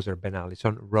and composer Ben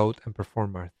Allison wrote and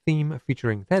performed our theme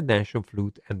featuring Ted Nash on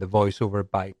flute and the voiceover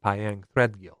by Payang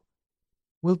Threadgill.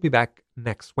 We'll be back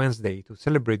next Wednesday to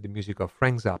celebrate the music of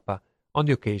Frank Zappa on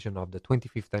the occasion of the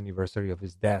 25th anniversary of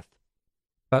his death.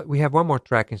 But we have one more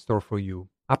track in store for you.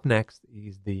 Up next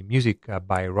is the music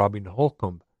by Robin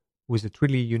Holcomb, who is a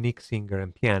truly unique singer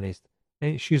and pianist,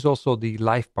 and she's also the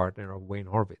life partner of Wayne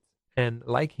Horvitz. And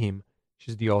like him,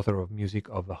 she's the author of music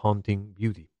of The Haunting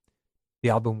Beauty. The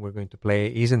album we're going to play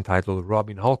is entitled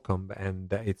Robin Holcomb,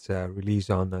 and it's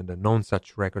released on the Known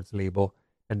Such Records label,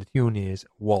 and the tune is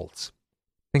Waltz.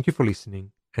 Thank you for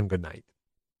listening, and good night.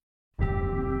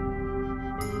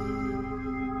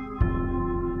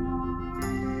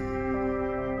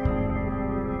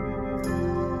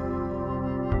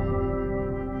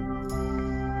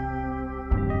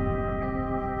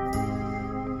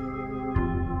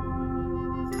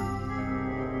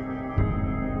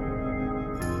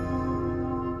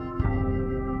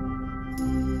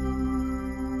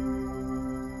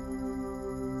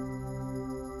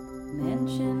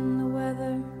 Mention the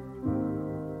weather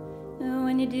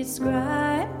when you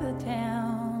describe the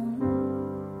town,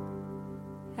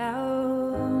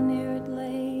 how near it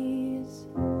lays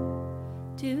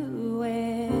to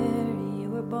where you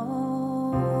were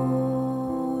born,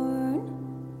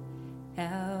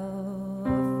 how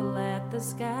flat the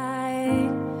sky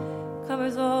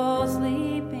covers all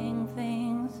sleeping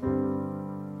things.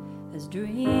 As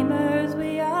dreamers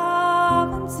we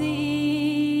often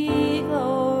see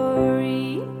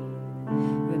glory.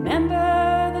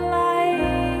 Remember the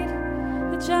light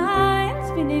that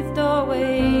shines beneath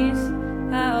doorways,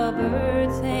 how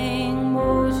birds hang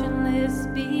motionless,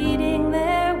 beating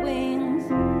their wings,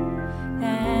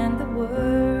 and the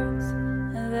words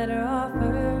that are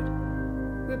offered,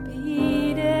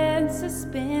 repeated,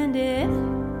 suspended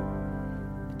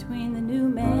between the new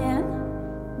man,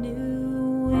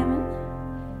 new women,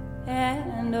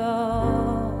 and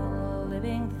all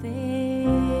living things.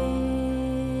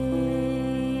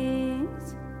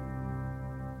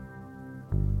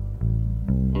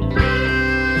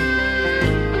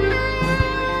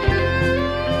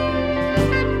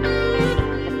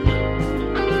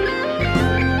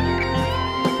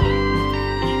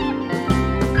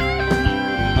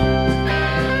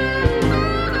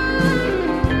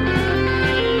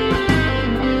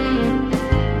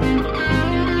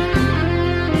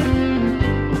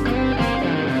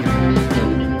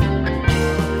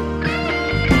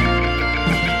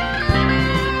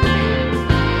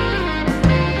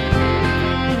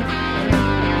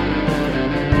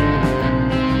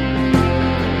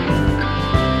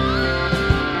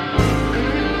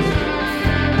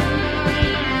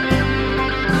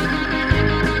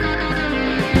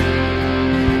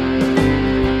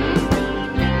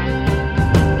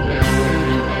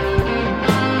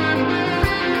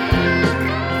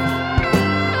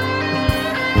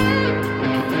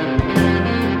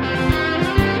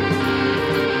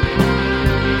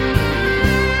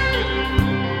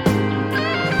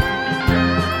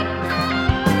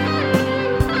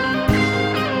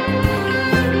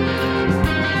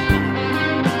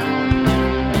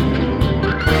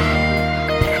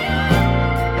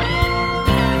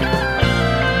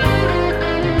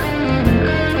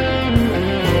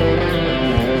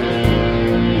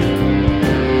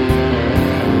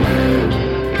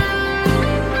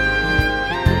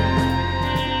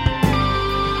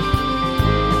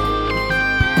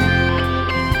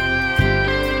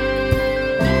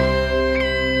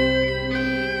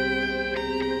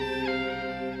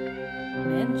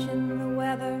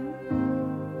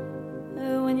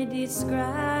 you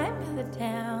described the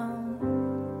town,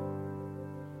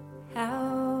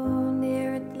 how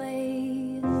near it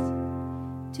lays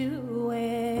to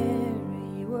where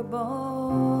you were born,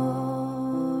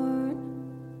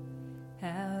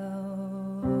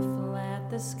 how flat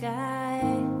the sky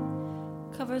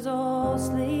covers all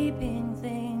sleeping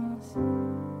things.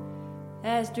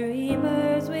 As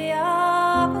dreamers we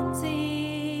often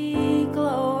see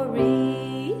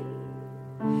glory.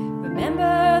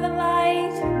 Remember the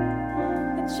light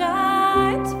that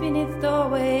shines beneath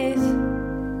doorways,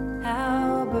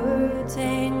 how birds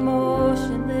hang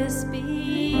motionless,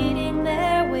 beating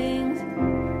their wings,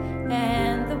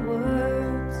 and the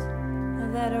words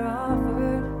that are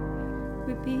offered,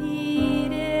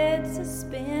 repeated,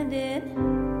 suspended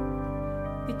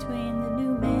between the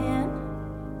new man,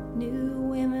 new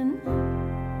women,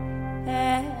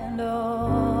 and all